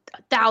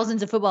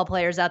thousands of football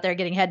players out there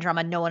getting head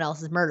trauma. No one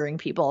else is murdering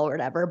people or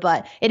whatever.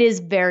 But it is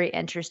very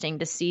interesting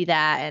to see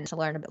that and to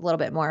learn a little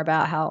bit more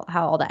about how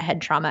all that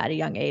head trauma at a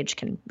young age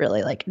can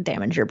really like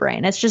damage your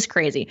brain. It's just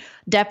crazy.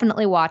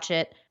 Definitely watch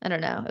it. I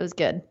don't know. It was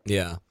good.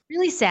 Yeah.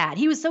 Really sad.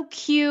 He was so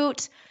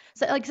cute.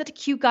 So, like such a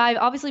cute guy,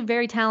 obviously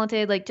very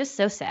talented, like just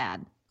so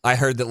sad. I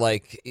heard that,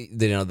 like,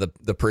 you know,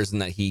 the prison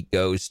that he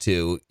goes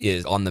to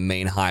is on the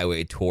main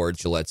highway towards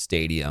Gillette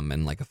Stadium,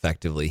 and like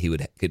effectively he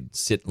could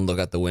sit and look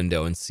out the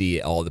window and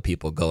see all the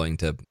people going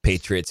to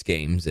Patriots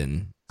games.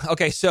 And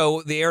okay,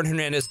 so the Aaron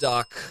Hernandez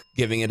doc,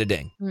 giving it a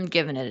ding. I'm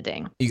giving it a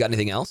ding. You got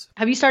anything else?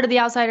 Have you started The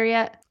Outsider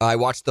yet? I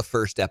watched the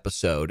first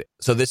episode.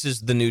 So this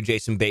is the new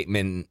Jason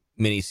Bateman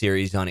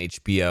miniseries on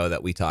HBO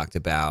that we talked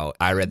about.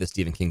 I read the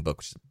Stephen King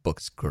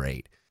book's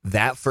great.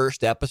 That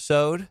first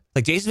episode,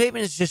 like Jason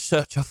Bateman is just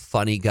such a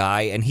funny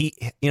guy. And he,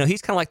 you know,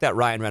 he's kind of like that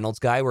Ryan Reynolds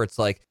guy where it's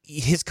like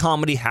his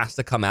comedy has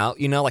to come out,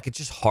 you know, like it's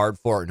just hard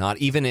for it not.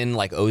 Even in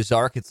like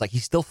Ozark, it's like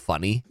he's still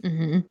funny.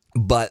 Mm-hmm.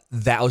 But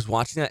I was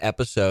watching that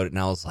episode and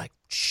I was like,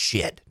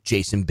 shit,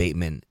 Jason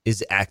Bateman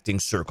is acting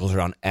circles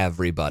around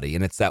everybody.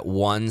 And it's that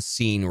one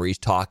scene where he's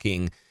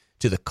talking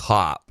to the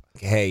cop.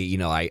 Hey, you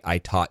know, I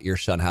taught your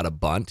son how to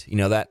bunt. You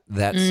know, that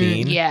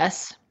scene?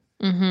 Yes.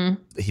 Mm-hmm.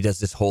 He does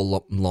this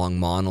whole long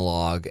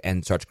monologue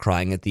and starts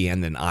crying at the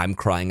end, and I'm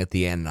crying at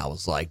the end. And I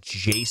was like,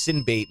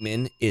 Jason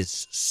Bateman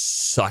is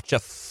such a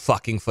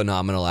fucking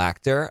phenomenal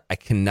actor. I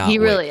cannot wait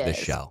for this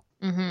show.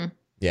 Mm-hmm.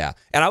 Yeah.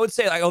 And I would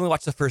say I only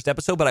watched the first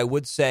episode, but I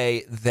would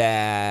say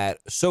that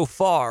so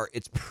far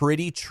it's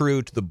pretty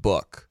true to the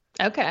book.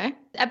 Okay.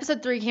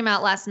 Episode 3 came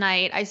out last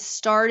night. I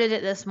started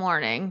it this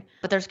morning,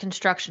 but there's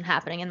construction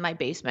happening in my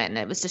basement and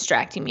it was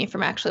distracting me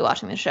from actually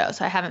watching the show.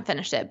 So I haven't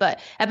finished it, but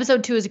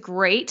episode 2 is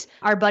great.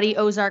 Our buddy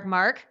Ozark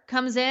Mark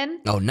comes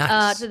in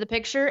to the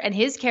picture and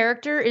his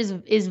character is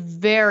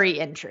very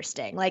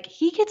interesting. Like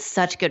he gets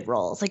such good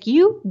roles. Like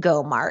you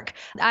go, Mark.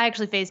 I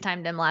actually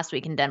FaceTimed him last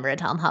week in Denver to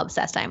tell him how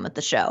obsessed I am with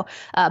the show.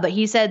 But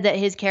he said that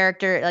his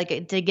character,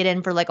 like to get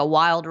in for like a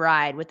wild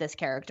ride with this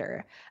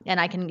character.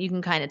 And you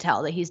can kind of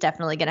tell that he's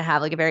definitely going to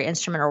have like a very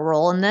instrumental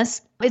role in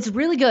this. It's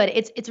really good.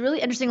 It's really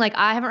interesting. Like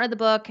I haven't read the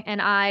book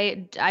and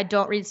I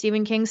don't read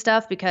Stephen King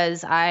stuff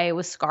because I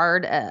was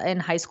scarred in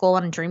high school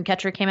when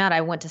Dreamcatcher came out.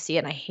 I went to see it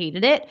and I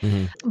hated it.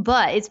 Mm-hmm.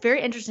 But it's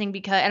very interesting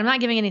because, and I'm not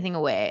giving anything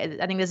away.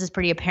 I think this is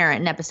pretty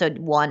apparent in episode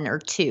 1 or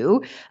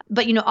 2.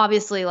 But, you know,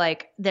 obviously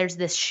like there's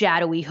this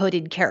shadowy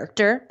hooded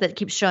character that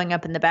keeps showing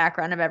up in the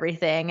background of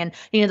everything. And,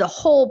 you know, the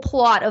whole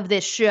plot of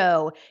this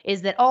show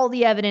is that all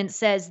the evidence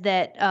says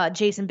that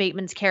Jason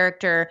Bateman's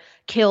character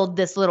killed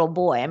this little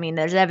boy. I mean,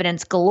 there's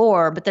evidence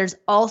galore, but there's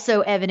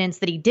also evidence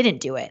that he didn't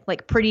do it.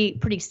 Like pretty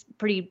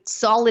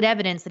solid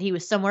evidence that he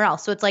was somewhere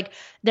else. So it's like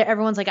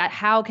everyone's like,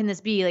 how can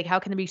this be? Like, how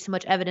can there be so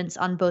much evidence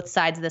on both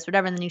sides of this,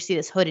 whatever? And then you see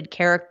this hooded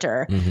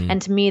character. Mm-hmm.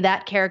 And to me,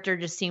 that character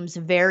just seems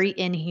very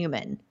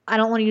inhuman. I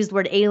don't want to use the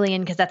word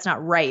alien because that's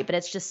not right, but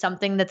it's just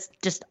something that's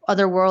just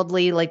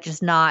otherworldly, like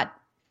just not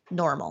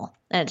normal.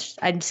 And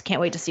I just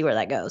can't wait to see where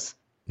that goes.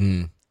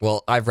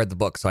 Well, I've read the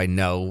book, so I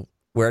know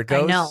where it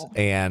goes. I know.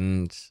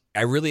 And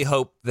I really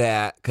hope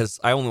that, because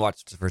I only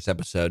watched the first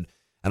episode,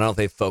 I don't know if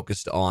they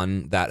focused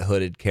on that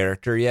hooded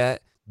character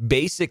yet.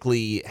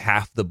 Basically,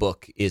 half the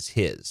book is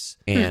his,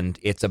 and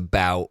it's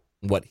about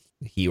what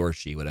he or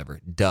she, whatever,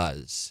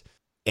 does.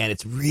 And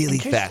it's really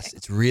fast.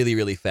 It's really,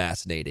 really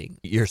fascinating.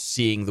 You're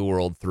seeing the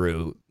world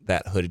through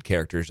that hooded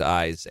character's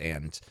eyes,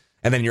 and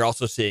then you're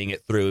also seeing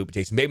it through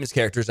Jason Bateman's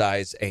character's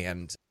eyes,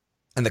 and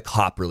the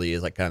cop really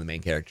is like kind of the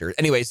main character.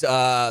 Anyways,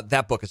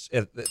 the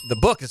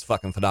book is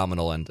fucking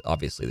phenomenal, and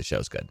obviously the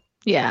show's good.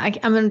 Yeah,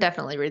 I'm going to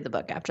definitely read the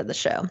book after the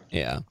show.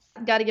 Yeah.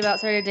 Got to give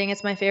out Sorry Dang.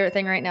 It's my favorite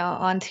thing right now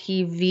on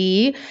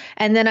TV.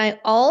 And then I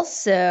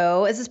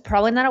also, this is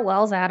probably not a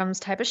Wells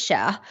Adams type of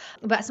show,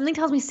 but something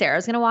tells me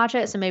Sarah's going to watch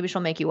it, so maybe she'll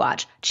make you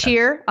watch.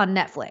 Cheer on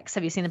Netflix.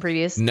 Have you seen the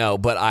previews? No,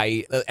 but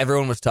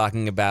everyone was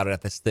talking about it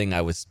at this thing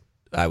I was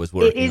working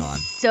it is on.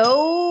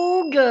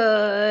 So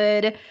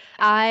good.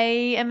 I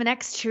am an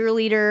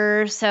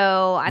ex-cheerleader,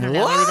 so I don't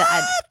know. What? Maybe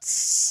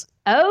that.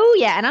 Oh,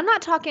 yeah. And I'm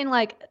not talking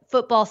like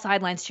football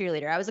sidelines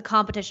cheerleader. I was a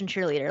competition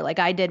cheerleader. Like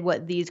I did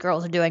what these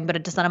girls are doing,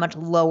 but just on a much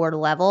lower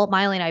level.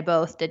 Miley and I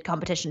both did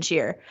competition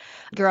cheer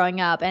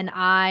growing up. And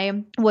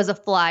I was a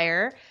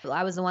flyer.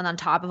 I was the one on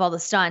top of all the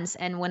stunts.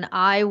 And when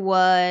I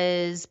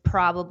was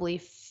probably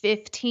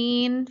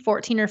 14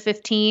 or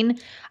 15,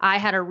 I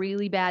had a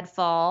really bad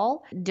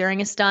fall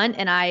during a stunt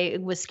and I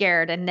was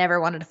scared and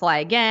never wanted to fly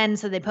again.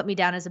 So they put me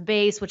down as a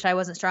base, which I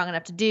wasn't strong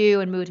enough to do,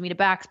 and moved me to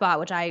back spot,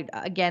 which I,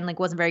 again, like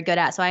wasn't very good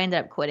at. So I ended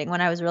up quitting when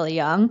I was really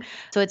young.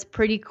 So it's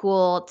pretty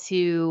cool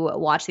to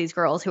watch these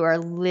girls who are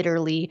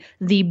literally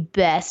the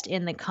best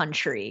in the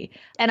country.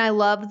 And I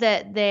love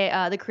that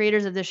the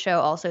creators of this show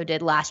also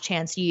did Last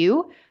Chance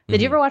U. Did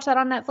you ever watch that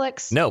on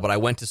Netflix? No, but I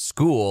went to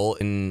school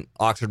in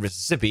Oxford,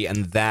 Mississippi,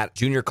 and that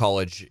junior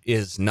college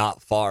is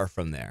not far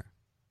from there.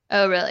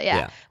 Oh, really?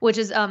 Yeah. Which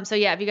is so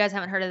yeah. If you guys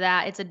haven't heard of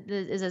that, it's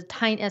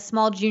a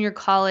small junior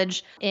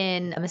college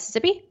in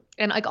Mississippi.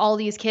 And like all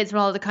these kids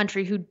from all over the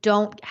country who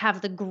don't have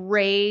the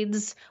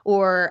grades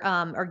or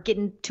are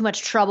getting too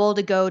much trouble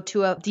to go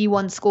to a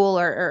D1 school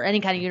or any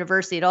kind of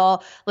university at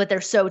all, but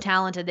they're so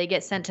talented, they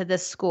get sent to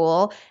this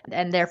school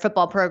and their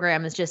football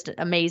program is just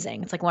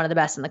amazing. It's like one of the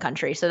best in the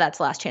country. So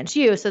that's Last Chance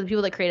U. So the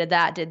people that created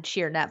that did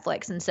Cheer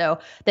Netflix. And so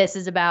this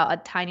is about a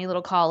tiny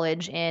little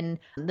college in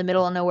the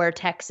middle of nowhere,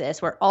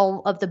 Texas, where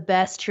all of the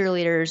best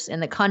cheerleaders in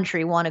the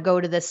country want to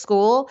go to this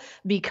school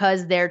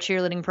because their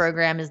cheerleading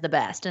program is the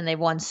best. And they've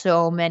won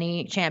so many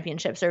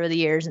championships over the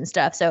years and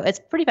stuff. So it's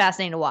pretty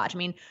fascinating to watch. I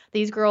mean,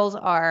 these girls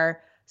are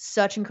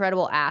such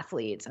incredible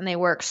athletes and they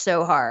work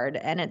so hard.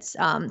 And it's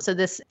so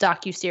this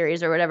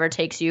docuseries or whatever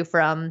takes you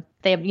from,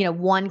 they have,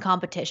 one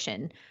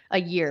competition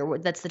a year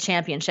that's the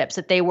championships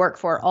that they work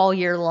for all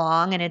year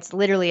long. And it's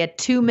literally a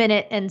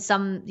 2-minute and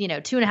some,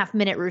 2.5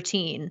 minute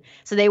routine.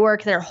 So they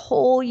work their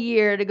whole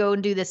year to go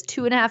and do this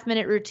 2.5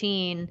 minute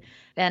routine.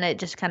 And it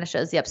just kind of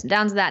shows the ups and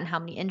downs of that and how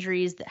many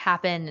injuries that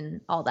happen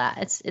and all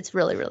that. It's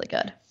really, really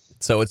good.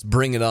 So it's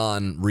Bring It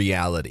On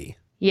reality.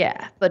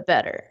 Yeah, but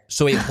better.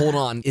 So wait, hold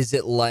on. Is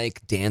it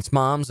like Dance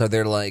Moms? Are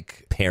there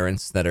like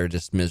parents that are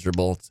just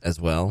miserable as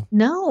well?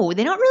 No,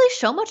 they don't really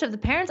show much of the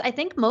parents. I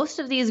think most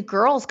of these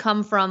girls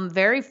come from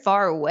very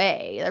far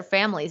away. Their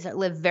families that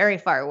live very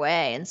far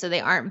away, and so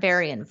they aren't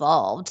very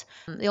involved.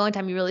 The only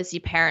time you really see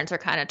parents are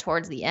kind of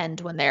towards the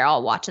end when they're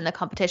all watching the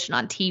competition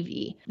on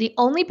TV. The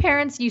only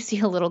parents you see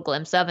a little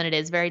glimpse of, and it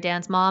is very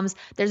Dance Moms,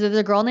 there's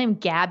a girl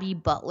named Gabby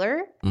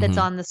Butler that's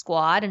on the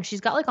squad, and she's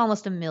got like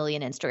almost 1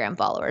 million Instagram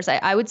followers.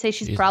 I would say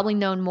she's probably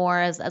known more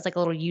as like a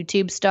little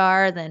YouTube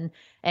star than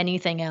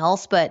anything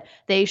else, but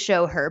they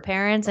show her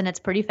parents and it's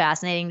pretty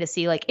fascinating to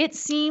see. Like, it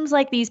seems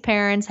like these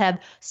parents have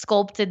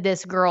sculpted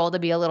this girl to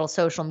be a little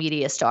social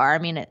media star. I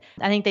mean,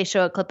 I think they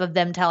show a clip of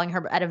them telling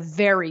her at a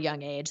very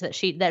young age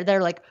that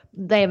they're like,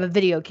 they have a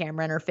video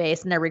camera in her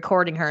face and they're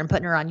recording her and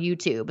putting her on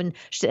YouTube, and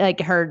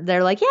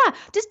they're like, yeah,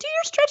 just do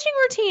your stretching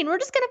routine, we're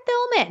just gonna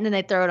film it, and then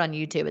they throw it on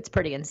YouTube. It's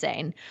pretty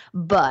insane,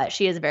 but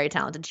she is a very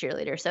talented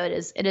cheerleader, so it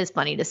is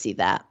funny to see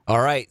that.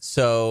 All right,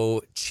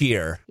 so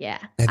Cheer. Yeah,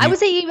 I would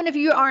say even if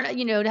you aren't,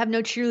 have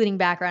no cheerleading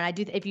background, I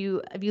do. If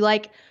you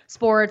like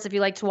sports, if you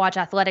like to watch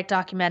athletic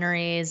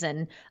documentaries,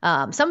 and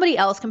somebody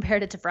else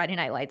compared it to Friday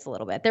Night Lights a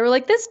little bit. They were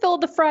like, this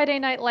filled the Friday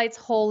Night Lights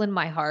hole in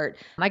my heart.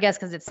 I guess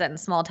because it's set in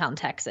small town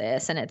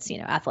Texas and it's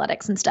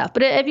athletics and stuff.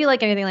 But if you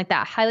like anything like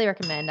that, highly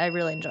recommend. I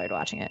really enjoyed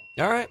watching it.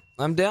 All right,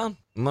 I'm down.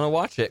 I'm gonna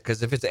watch it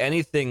because if it's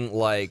anything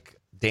like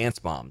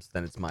Dance Moms,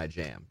 then it's my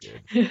jam, dude.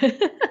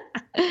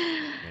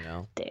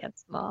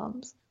 Dance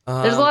Moms.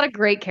 There's a lot of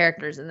great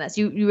characters in this.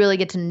 You really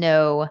get to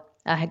know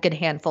a good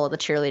handful of the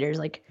cheerleaders,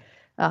 like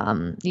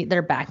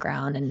their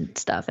background and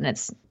stuff, and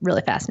it's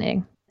really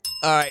fascinating.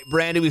 All right,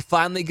 Brandy, we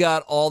finally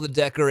got all the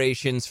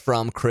decorations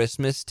from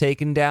Christmas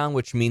taken down,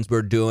 which means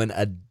we're doing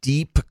a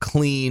deep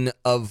clean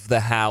of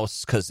the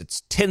house because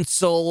it's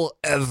tinsel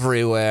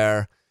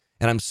everywhere.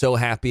 And I'm so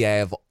happy I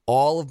have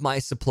all of my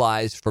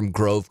supplies from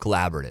Grove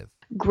Collaborative.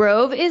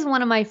 Grove is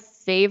one of my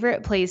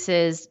favorite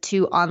places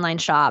to online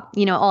shop.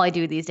 You know, all I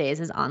do these days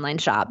is online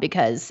shop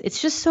because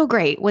it's just so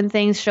great when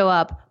things show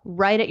up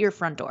right at your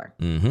front door.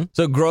 Mm-hmm.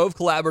 So Grove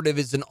Collaborative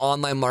is an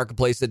online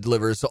marketplace that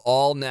delivers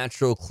all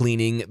natural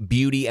cleaning,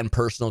 beauty, and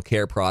personal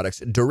care products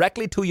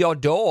directly to your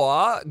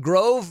door.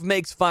 Grove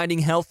makes finding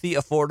healthy,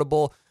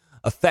 affordable,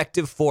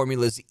 effective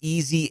formulas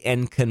easy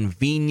and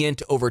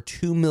convenient. Over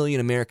 2 million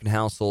American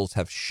households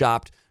have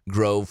shopped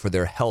Grove for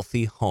their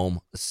healthy home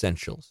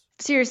essentials.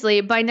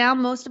 Seriously, by now,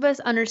 most of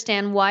us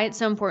understand why it's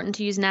so important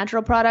to use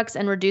natural products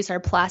and reduce our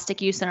plastic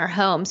use in our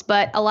homes,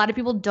 but a lot of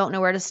people don't know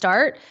where to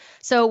start.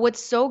 So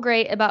what's so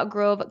great about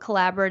Grove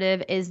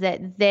Collaborative is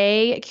that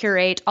they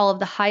curate all of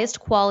the highest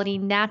quality,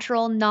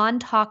 natural,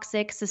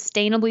 non-toxic,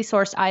 sustainably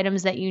sourced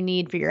items that you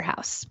need for your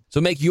house.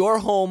 So make your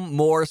home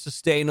more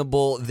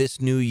sustainable this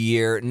new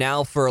year.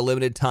 Now for a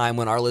limited time,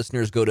 when our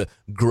listeners go to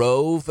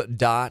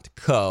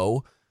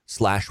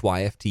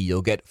grove.co/YFT,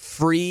 you'll get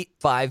free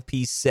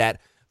 5-piece set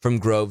from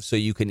Grove so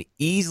you can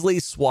easily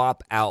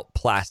swap out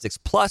plastics.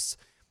 Plus,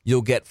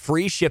 you'll get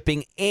free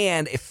shipping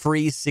and a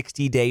free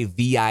 60-day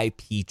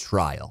VIP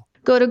trial.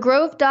 Go to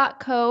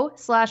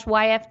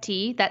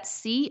grove.co/YFT,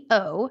 that's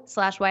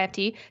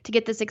CO/YFT, to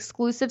get this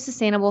exclusive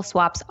sustainable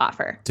swaps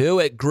offer. Do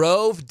it.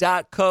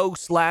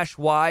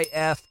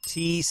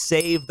 Grove.co/YFT.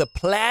 Save the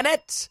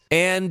planet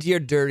and your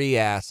dirty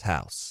ass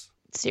house.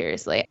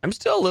 Seriously. I'm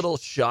still a little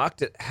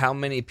shocked at how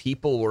many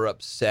people were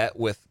upset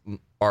with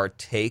our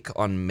take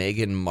on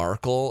Meghan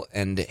Markle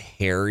and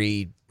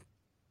Harry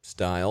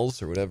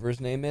Styles, or whatever his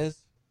name is.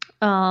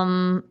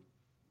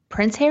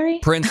 Prince Harry?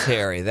 Prince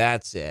Harry,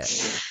 that's it.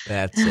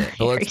 That's it.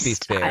 But let's be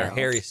fair. Styles.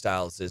 Harry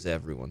Styles is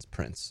everyone's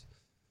prince.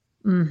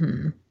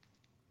 Mm-hmm.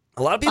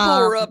 A lot of people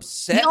were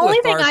upset. The only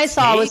with thing our I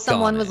saw was take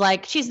someone on was it.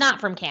 like, she's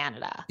not from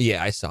Canada.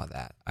 Yeah, I saw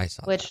that.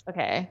 Which,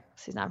 okay,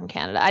 she's not from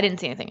Canada. I didn't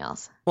see anything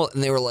else. Well,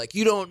 and they were like,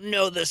 you don't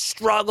know the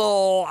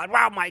struggle.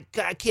 Oh my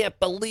God, I can't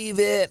believe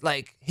it.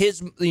 Like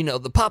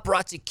the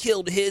paparazzi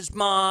killed his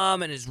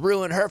mom and has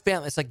ruined her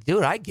family. It's like,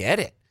 dude, I get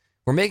it.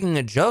 We're making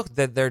a joke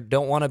that they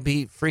don't want to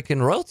be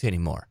freaking royalty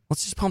anymore.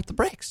 Let's just pump the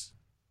brakes.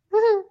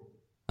 I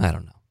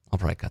don't know. I'll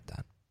probably cut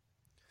that.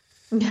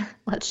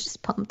 Let's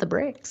just pump the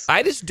brakes.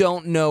 I just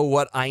don't know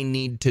what I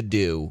need to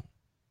do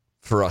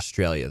for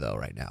Australia though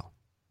right now.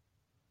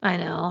 I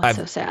know. It's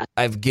so sad.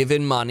 I've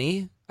given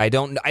money. I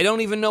don't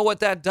even know what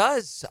that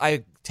does.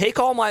 I take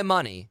all my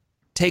money.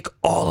 Take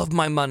all of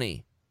my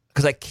money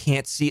because I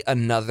can't see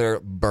another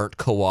burnt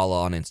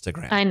koala on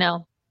Instagram. I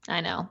know.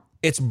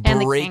 It's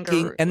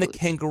breaking, and the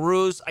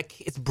kangaroos.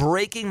 It's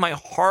breaking my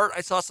heart.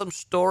 I saw some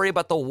story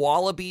about the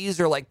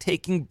wallabies are like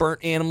taking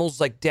burnt animals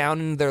like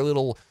down in their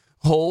little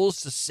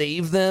holes to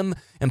save them,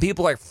 and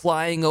people are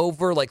flying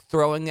over, like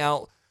throwing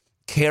out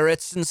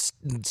carrots and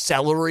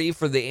celery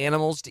for the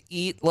animals to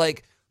eat.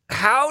 Like,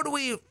 how do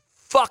we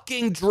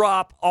fucking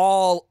drop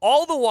all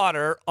the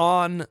water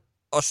on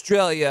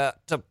Australia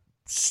to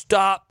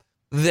stop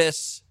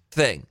this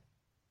thing?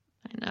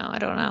 I know. I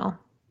don't know.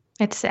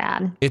 It's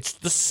sad. It's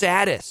the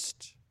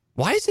saddest.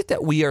 Why is it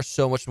that we are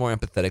so much more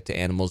empathetic to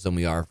animals than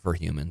we are for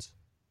humans?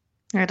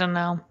 I don't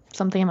know.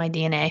 Something in my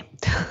DNA.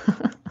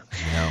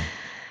 No.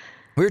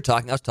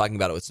 I was talking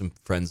about it with some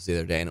friends the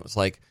other day, and it was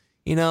like,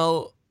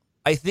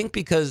 I think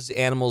because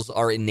animals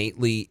are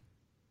innately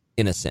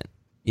innocent,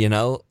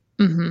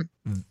 Mm-hmm.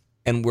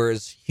 and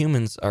whereas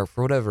humans are,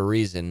 for whatever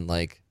reason,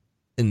 like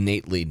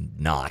innately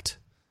not.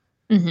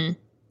 Mm-hmm.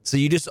 So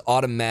you just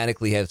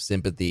automatically have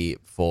sympathy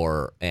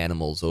for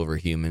animals over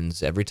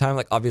humans every time.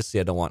 Like, obviously,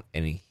 I don't want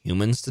any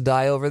humans to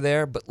die over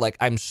there, but like,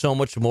 I'm so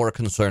much more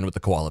concerned with the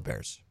koala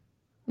bears.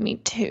 Me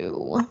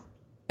too.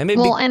 And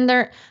maybe and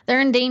they're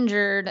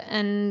endangered,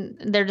 and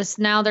they're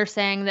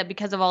saying that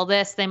because of all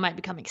this, they might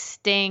become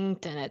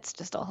extinct, and it's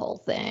just a whole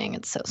thing.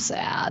 It's so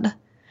sad.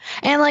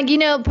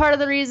 And part of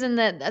the reason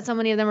that so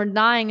many of them are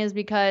dying is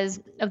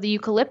because of the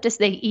eucalyptus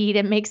they eat.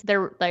 It makes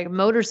their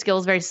motor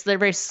skills they're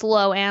very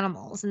slow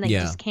animals, and they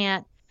just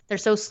can't. They're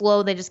so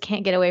slow, they just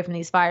can't get away from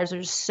these fires. They're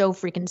just so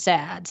freaking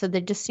sad. So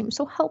they just seem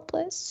so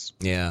helpless.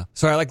 Yeah.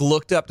 So I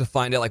looked up to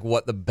find out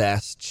what the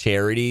best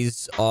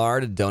charities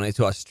are to donate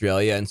to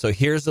Australia. And so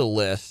here's a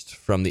list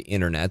from the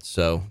internet.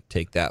 So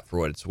take that for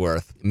what it's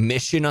worth.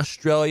 Mission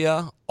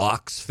Australia,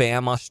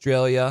 Oxfam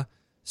Australia,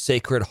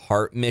 Sacred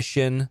Heart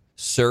Mission,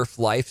 Surf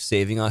Life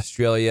Saving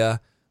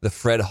Australia, the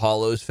Fred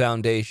Hollows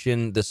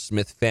Foundation, the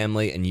Smith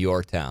Family, and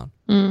Your Town.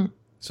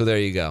 So there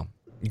you go.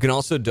 You can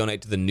also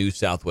donate to the New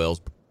South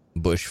Wales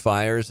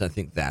bushfires. I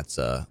think that's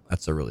a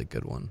really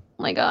good one.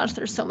 Oh my gosh,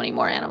 there's so many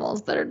more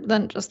animals that are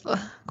than just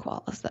the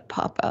koalas that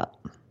pop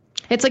up.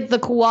 It's like the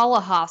Koala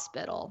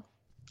Hospital.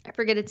 I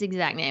forget its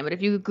exact name, but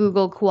if you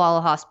Google Koala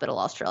Hospital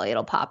Australia,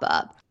 it'll pop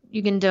up.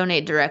 You can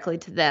donate directly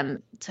to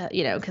them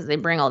because they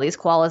bring all these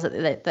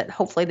koalas that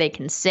hopefully they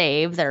can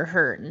save. They're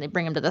hurt, and they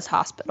bring them to this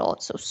hospital.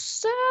 It's so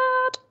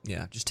sad.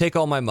 Yeah, just take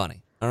all my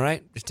money, all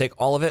right? Just take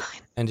all of it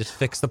and just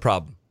fix the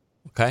problem,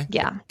 okay?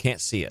 Yeah.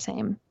 Can't see it.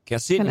 Same.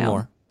 Can't see it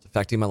anymore. It's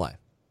affecting my life.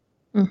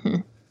 Mm-hmm.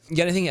 You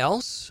got anything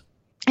else?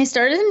 I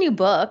started a new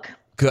book.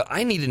 Good.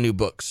 I need a new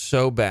book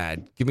so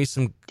bad. Give me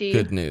some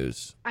good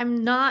news.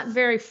 I'm not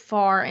very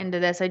far into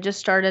this. I just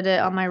started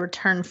it on my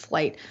return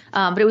flight,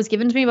 but it was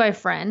given to me by a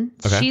friend.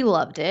 Okay. She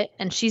loved it,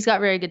 and she's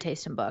got very good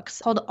taste in books.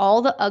 It's called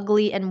All the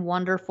Ugly and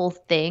Wonderful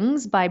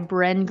Things by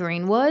Bren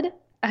Greenwood.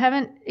 I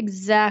haven't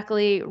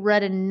exactly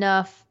read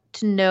enough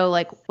to know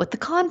like what the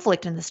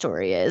conflict in the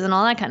story is and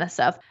all that kind of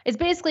stuff. It's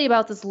basically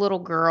about this little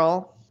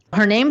girl.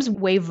 Her name's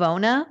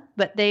Wavona,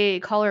 but they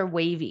call her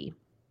Wavy.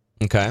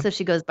 Okay. So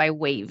she goes by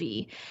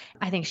Wavy.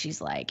 I think she's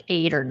like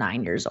 8 or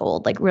 9 years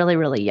old, like really,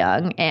 really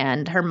young.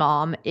 And her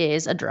mom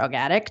is a drug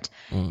addict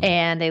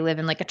and they live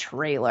in like a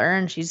trailer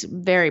and she's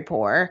very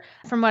poor.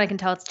 From what I can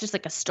tell, it's just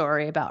like a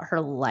story about her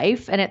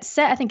life. And it's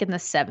set, I think, in the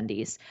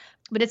 70s.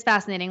 But it's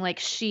fascinating.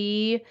 Like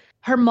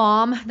her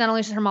mom, not only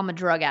is her mom a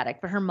drug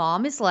addict, but her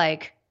mom is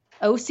like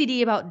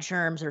OCD about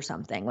germs or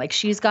something. Like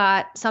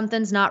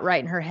something's not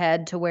right in her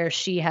head to where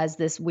she has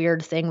this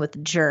weird thing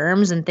with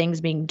germs and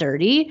things being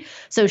dirty.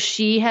 So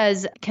she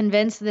has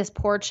convinced this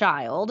poor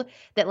child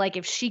that like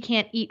if she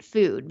can't eat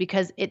food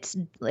because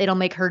it'll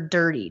make her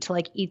dirty to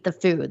like eat the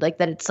food, like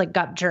that it's like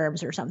got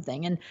germs or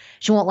something. And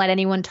she won't let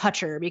anyone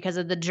touch her because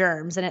of the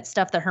germs. And it's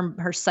stuff that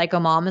her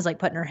psycho mom is like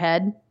put in her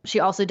head. She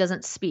also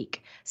doesn't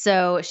speak.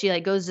 So she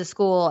like goes to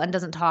school and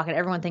doesn't talk and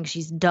everyone thinks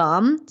she's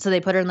dumb. So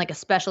they put her in like a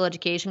special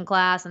education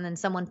class and then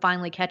someone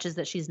finally catches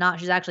that she's not.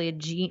 She's actually a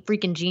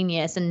freaking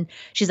genius and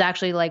she's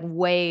actually like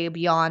way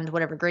beyond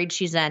whatever grade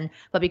she's in.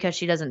 But because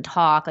she doesn't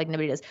talk, like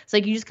nobody does. So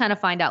like you just kind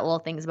of find out little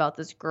things about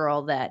this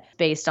girl that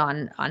based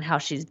on how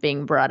she's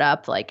being brought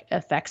up like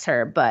affects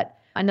her. But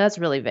I know it's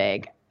really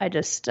vague. I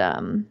just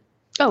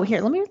oh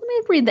here, let me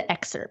read the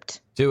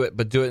excerpt. Do it,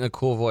 but do it in a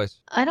cool voice.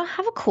 I don't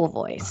have a cool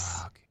voice.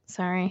 Oh, okay.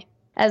 Sorry.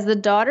 As the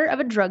daughter of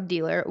a drug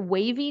dealer,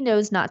 Wavy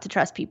knows not to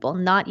trust people,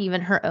 not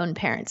even her own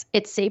parents.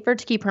 It's safer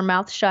to keep her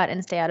mouth shut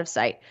and stay out of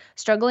sight.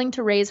 Struggling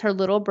to raise her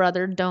little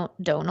brother,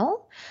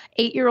 Donal,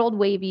 8-year-old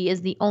Wavy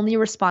is the only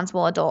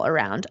responsible adult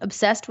around.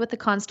 Obsessed with the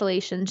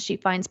constellations, she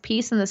finds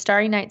peace in the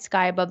starry night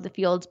sky above the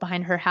fields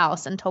behind her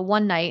house until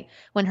one night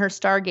when her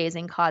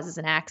stargazing causes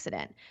an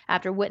accident.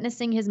 After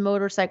witnessing his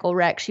motorcycle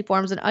wreck, she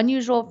forms an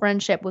unusual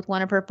friendship with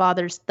one of her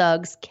father's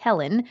thugs,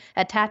 Kellen,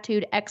 a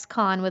tattooed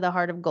ex-con with a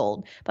heart of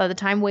gold. By the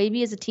time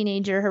Wavy is a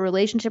teenager, her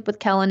relationship with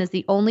Kellen is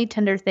the only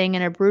tender thing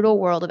in a brutal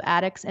world of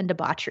addicts and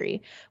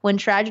debauchery. When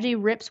tragedy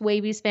rips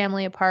Wavy's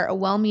family apart, a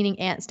well-meaning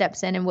aunt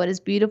steps in, and what is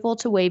beautiful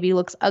to Wavy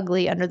looks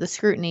ugly under the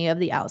scrutiny of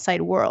the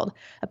outside world.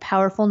 A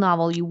powerful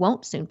novel you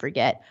won't soon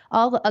forget.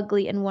 All the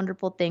Ugly and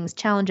Wonderful Things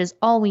challenges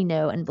all we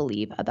know and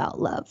believe about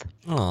love.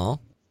 Aw.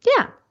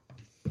 Yeah.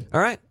 All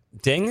right.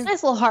 Ding.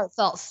 Nice little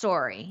heartfelt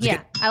story.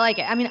 Yeah, I like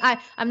it. I mean,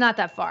 I'm not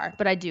that far,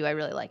 but I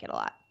really like it a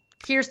lot.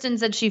 Kirsten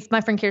said my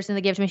friend Kirsten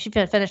that gave it to me, she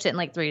finished it in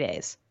like 3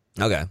 days.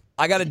 Okay.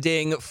 I got a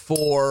ding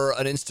for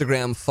an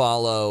Instagram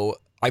follow.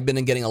 I've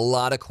been getting a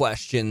lot of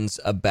questions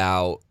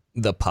about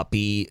the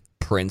puppy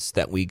prints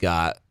that we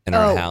got in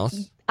our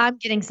house. I'm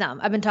getting some.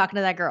 I've been talking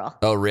to that girl.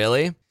 Oh,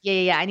 really?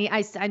 Yeah. I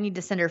need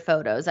to send her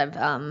photos. I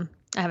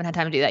haven't had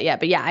time to do that yet,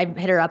 but yeah, I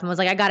hit her up and was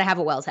like, I got to have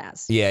what Wells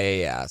has.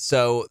 Yeah.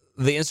 So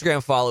the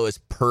Instagram follow is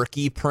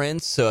Perky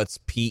Prints. So it's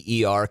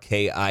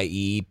PerkiePrints.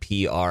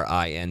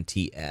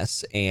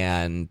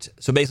 And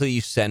so basically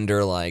you send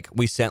her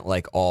we sent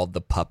all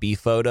the puppy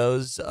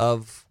photos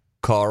of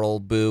Carl,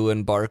 Boo,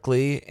 and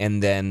Barkley.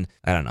 And then,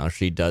 I don't know,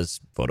 she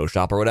does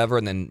Photoshop or whatever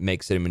and then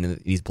makes it into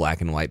these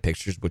black and white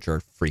pictures, which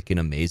are freaking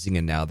amazing.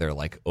 And now they're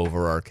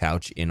over our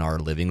couch in our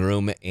living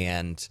room.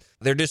 And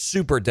they're just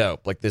super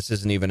dope. This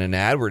isn't even an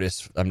ad.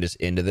 I'm just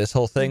into this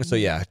whole thing. Mm-hmm. So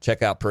yeah,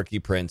 check out Perky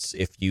Prints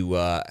if you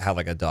have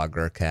a dog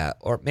or a cat.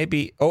 Or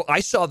maybe, I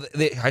saw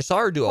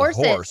her do a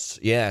horse.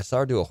 Yeah, I saw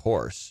her do a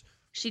horse.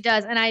 She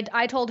does. And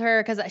I told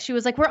her because she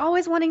was like, we're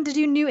always wanting to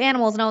do new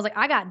animals. And I was like,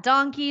 I got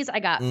donkeys. I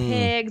got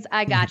pigs.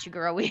 I got you,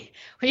 girl. We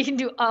can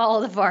do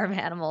all the farm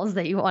animals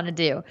that you want to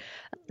do.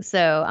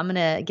 So I'm going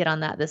to get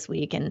on that this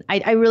week. And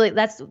I really,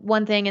 that's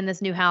one thing in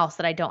this new house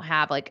that I don't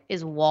have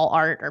is wall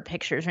art or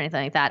pictures or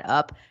anything like that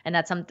up. And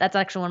that's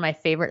actually one of my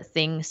favorite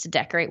things to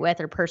decorate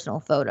with are personal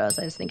photos.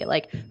 I just think it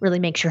really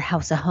makes your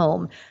house a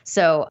home.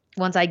 So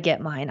once I get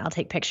mine, I'll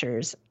take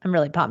pictures. I'm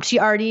really pumped.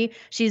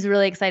 She's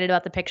really excited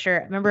about the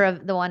picture. Remember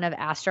the one of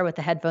Astra with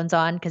the headphones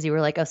on? Because you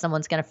were like, oh,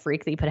 someone's going to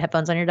freak that you put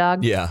headphones on your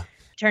dog. Yeah.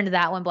 Turned to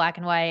that one black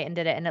and white and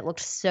did it. And it looked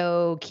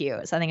so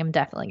cute. So I think I'm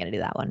definitely going to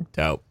do that one.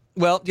 Dope.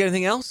 Well, do you have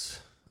anything else?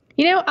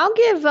 I'll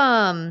give,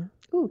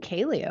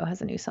 Kaleo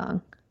has a new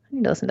song. I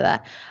need to listen to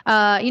that.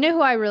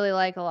 Who I really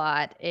like a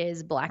lot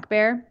is Black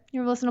Bear.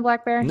 You ever listen to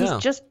Black Bear? No.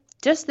 He's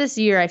just this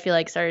year, I feel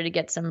like started to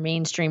get some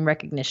mainstream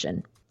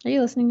recognition. Are you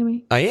listening to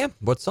me? I am.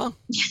 What song?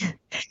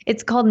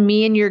 It's called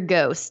Me and Your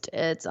Ghost.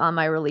 It's on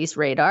my release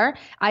radar.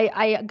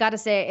 I got to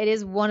say, it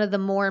is one of the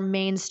more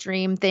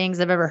mainstream things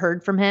I've ever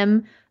heard from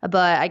him.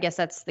 But I guess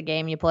that's the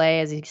game you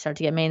play as you start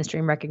to get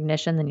mainstream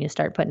recognition. Then you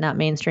start putting out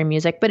mainstream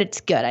music. But it's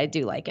good. I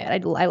do like it.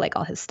 I like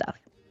all his stuff.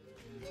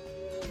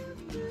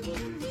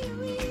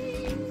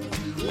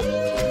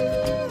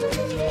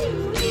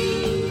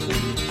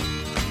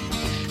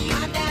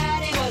 My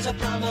daddy was a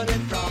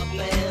prominent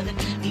frogman.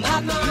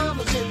 My mom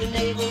was in the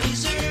Naval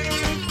Reserve.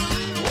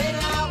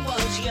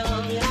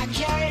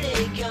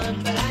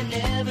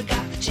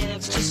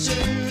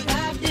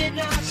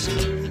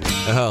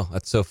 Oh,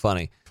 that's so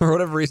funny. For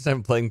whatever reason,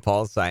 I'm playing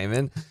Paul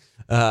Simon.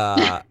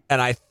 And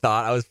I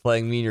thought I was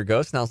playing Me and Your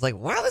Ghost, and I was like,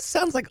 wow, this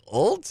sounds like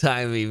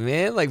old-timey,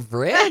 man. Like,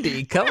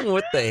 Brandy, coming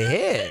with the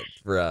hits,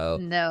 bro.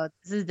 No,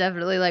 this is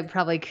definitely like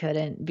probably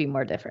couldn't be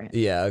more different.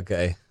 Yeah,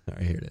 okay. All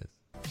right, here it is.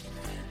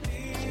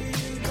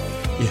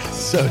 Yeah,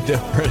 so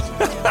different.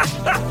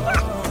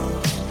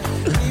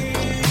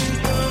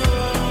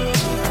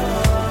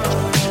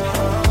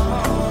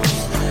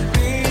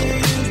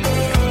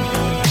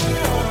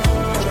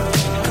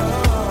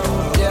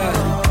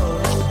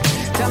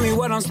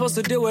 What I'm supposed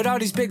to do with all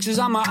these pictures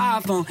on my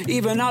iPhone,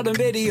 even all the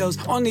videos,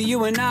 only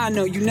you and I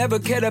know. You never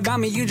cared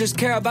about me, you just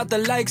care about the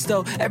likes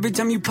though. Every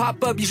time you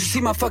pop up, you should see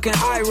my fucking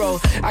eye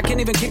roll. I can't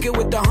even kick it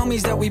with the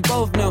homies that we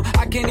both know.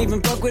 I can't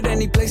even fuck with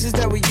any places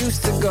that we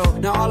used to go.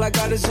 Now all I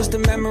got is just the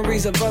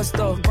memories of us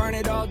though. Burn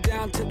it all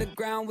down to the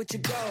ground with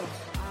your go.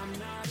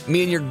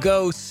 Me and Your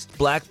Ghost,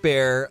 Black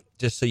Bear,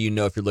 just so you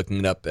know if you're looking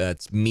it up,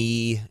 it's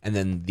me and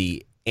then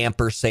the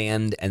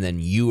ampersand and then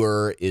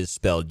you're is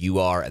spelled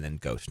U-R and then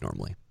ghost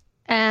normally.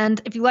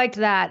 And if you liked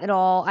that at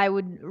all, I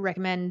would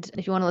recommend,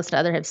 if you want to listen to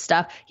other his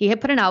stuff, he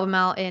had put an album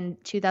out in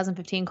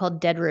 2015 called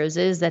Dead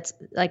Roses. That's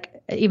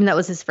like, even though it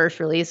was his first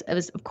release, it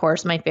was, of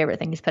course, my favorite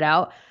thing he's put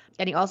out.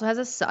 And he also has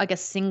a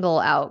single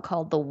out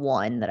called The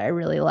One that I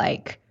really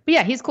like. But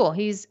yeah, he's cool.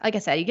 He's, like I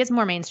said, he gets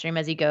more mainstream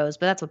as he goes,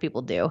 but that's what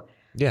people do.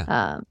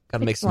 Yeah.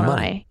 Gotta make some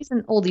money. He's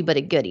an oldie but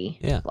a goodie.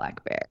 Yeah.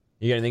 Black Bear.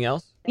 You got anything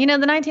else? You know,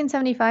 the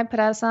 1975 put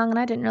out a song and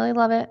I didn't really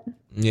love it.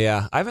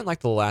 Yeah. I haven't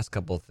liked the last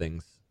couple of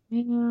things.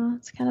 Yeah,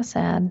 it's kind of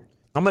sad.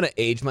 I'm going to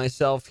age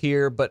myself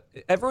here, but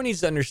everyone needs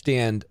to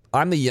understand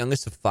I'm the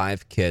youngest of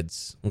 5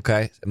 kids,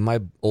 okay? My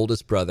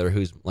oldest brother,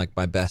 who's like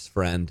my best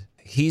friend,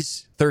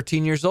 he's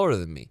 13 years older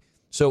than me.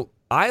 So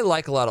I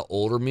like a lot of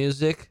older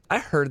music. I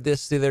heard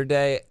this the other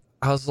day.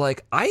 I was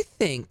like, I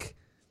think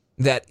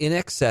that In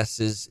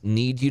Excess's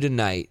Need You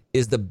Tonight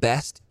is the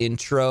best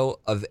intro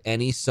of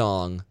any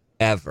song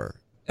ever.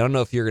 I don't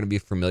know if you're going to be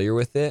familiar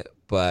with it,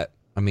 but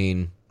I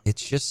mean,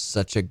 it's just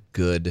such a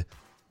good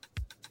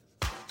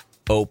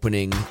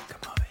opening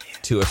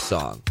to a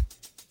song.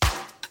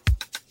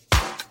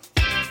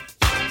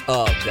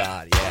 Oh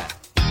God, yeah.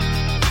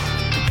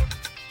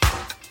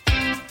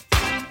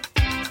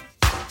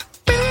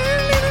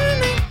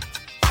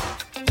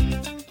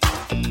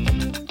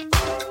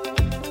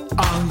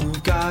 All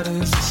you've got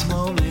is this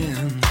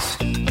moment.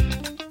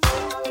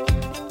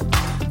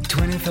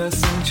 21st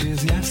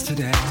century's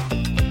yesterday.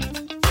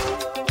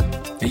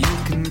 You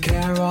can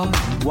care all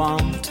you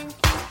want.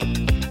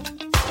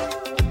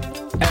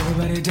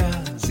 Everybody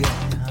does,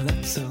 yeah,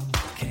 that's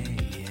okay,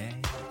 yeah.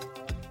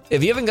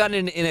 If you haven't gotten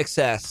into In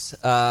Excess,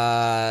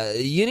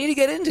 you need to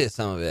get into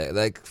some of it.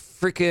 Like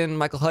freaking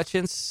Michael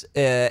Hutchence,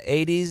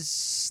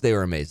 80s, they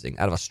were amazing.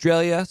 Out of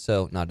Australia,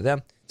 so nod to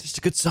them. Just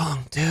a good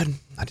song, dude.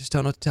 I just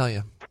don't know what to tell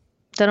you.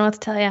 Don't know what to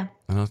tell you. I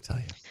don't know what to tell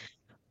you.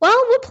 Well,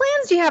 what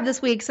plans do you have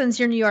this week since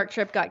your New York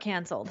trip got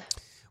canceled?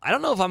 I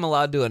don't know if I'm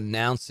allowed to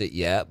announce it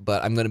yet,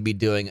 but I'm going to be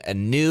doing a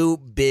new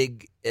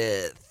big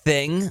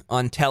thing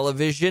on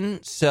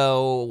television.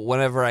 So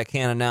whenever I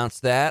can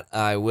announce that,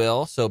 I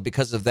will. So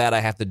because of that,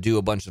 I have to do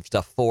a bunch of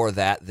stuff for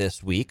that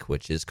this week,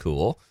 which is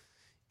cool.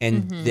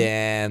 And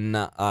then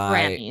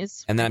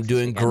Grammys. And then I'm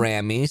doing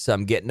Grammys. So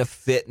I'm getting a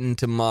fitting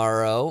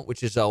tomorrow,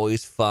 which is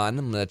always fun.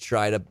 I'm going to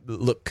try to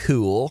look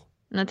cool.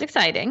 That's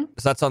exciting.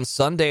 So that's on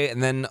Sunday.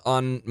 And then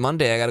on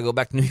Monday, I got to go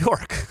back to New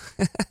York.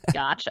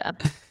 Gotcha.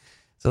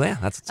 So yeah,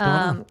 that's what's going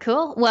on.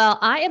 Cool. Well,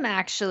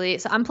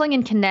 I'm playing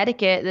in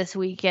Connecticut this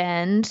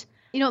weekend.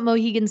 You know what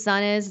Mohegan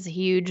Sun is? It's a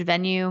huge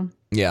venue.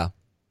 Yeah.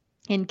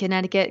 In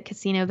Connecticut,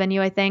 casino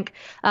venue, I think.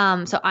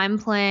 So I'm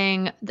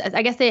playing,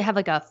 I guess they have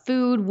like a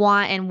food,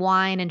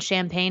 wine and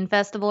champagne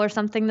festival or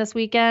something this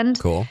weekend.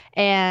 Cool.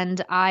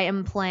 And I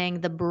am playing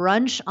the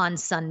brunch on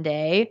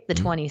Sunday, the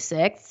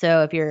 26th.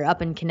 So if you're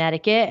up in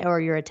Connecticut or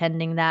you're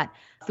attending that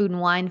food and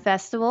wine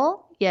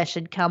festival, you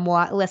should come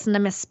listen to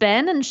me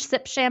spin and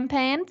sip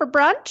champagne for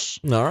brunch.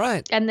 All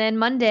right. And then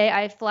Monday,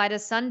 I fly to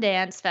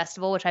Sundance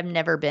Festival, which I've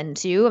never been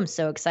to. I'm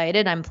so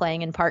excited. I'm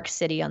playing in Park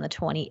City on the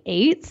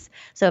 28th.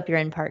 So if you're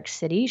in Park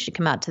City, you should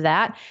come out to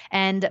that.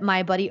 And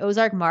my buddy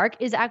Ozark Mark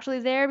is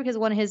actually there because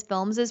one of his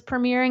films is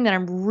premiering that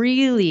I'm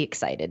really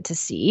excited to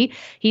see.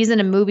 He's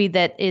in a movie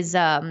that is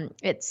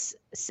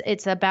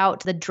it's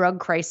about the drug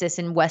crisis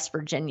in West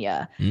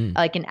Virginia,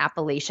 like in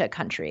Appalachia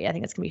country. I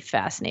think it's going to be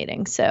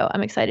fascinating. So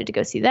I'm excited to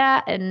go see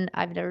that. And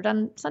I've never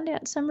done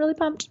Sundance, so I'm really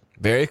pumped.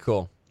 Very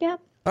cool. Yeah.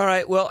 All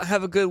right. Well,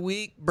 have a good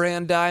week,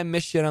 Brandi.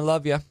 Miss you and I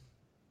love you.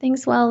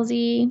 Thanks,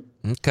 Wellesley.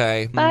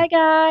 Okay. Bye,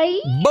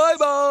 guys.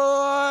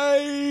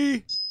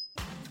 Bye-bye.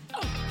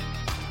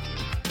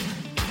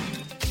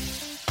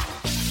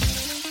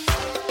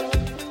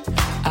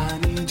 I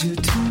need you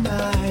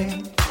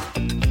tonight,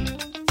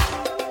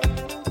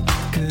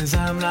 'cause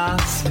I'm not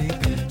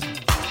sleeping.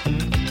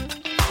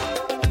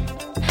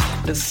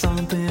 There's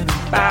something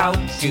about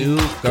You,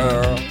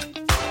 girl,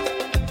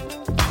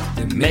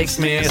 that makes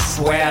me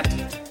sweat.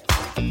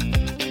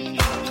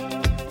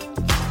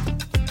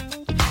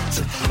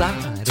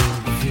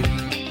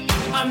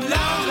 I'm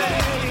lonely,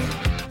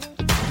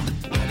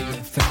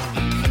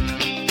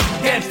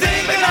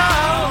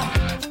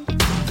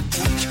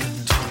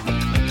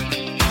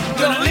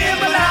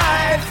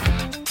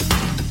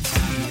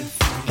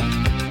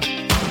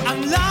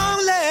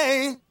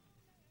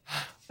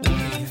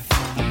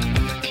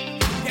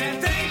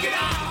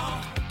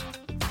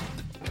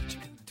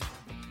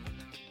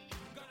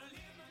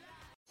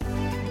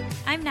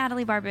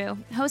 Natalie Barbu,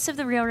 host of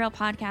the Real Reel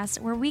podcast,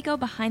 where we go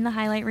behind the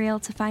highlight reel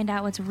to find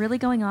out what's really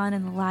going on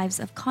in the lives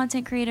of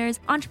content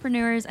creators,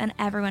 entrepreneurs, and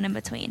everyone in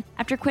between.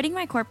 After quitting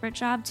my corporate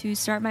job to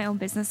start my own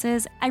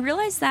businesses, I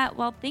realized that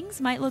while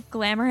things might look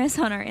glamorous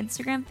on our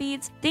Instagram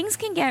feeds, things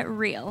can get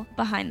real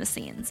behind the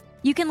scenes.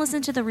 You can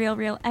listen to The Real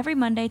Reel every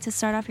Monday to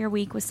start off your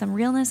week with some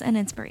realness and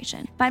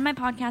inspiration. Find my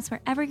podcast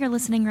wherever you're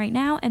listening right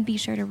now, and be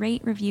sure to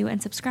rate, review,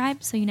 and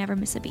subscribe so you never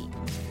miss a beat.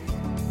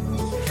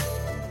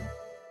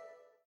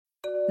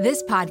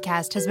 This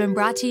podcast has been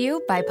brought to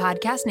you by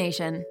Podcast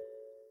Nation.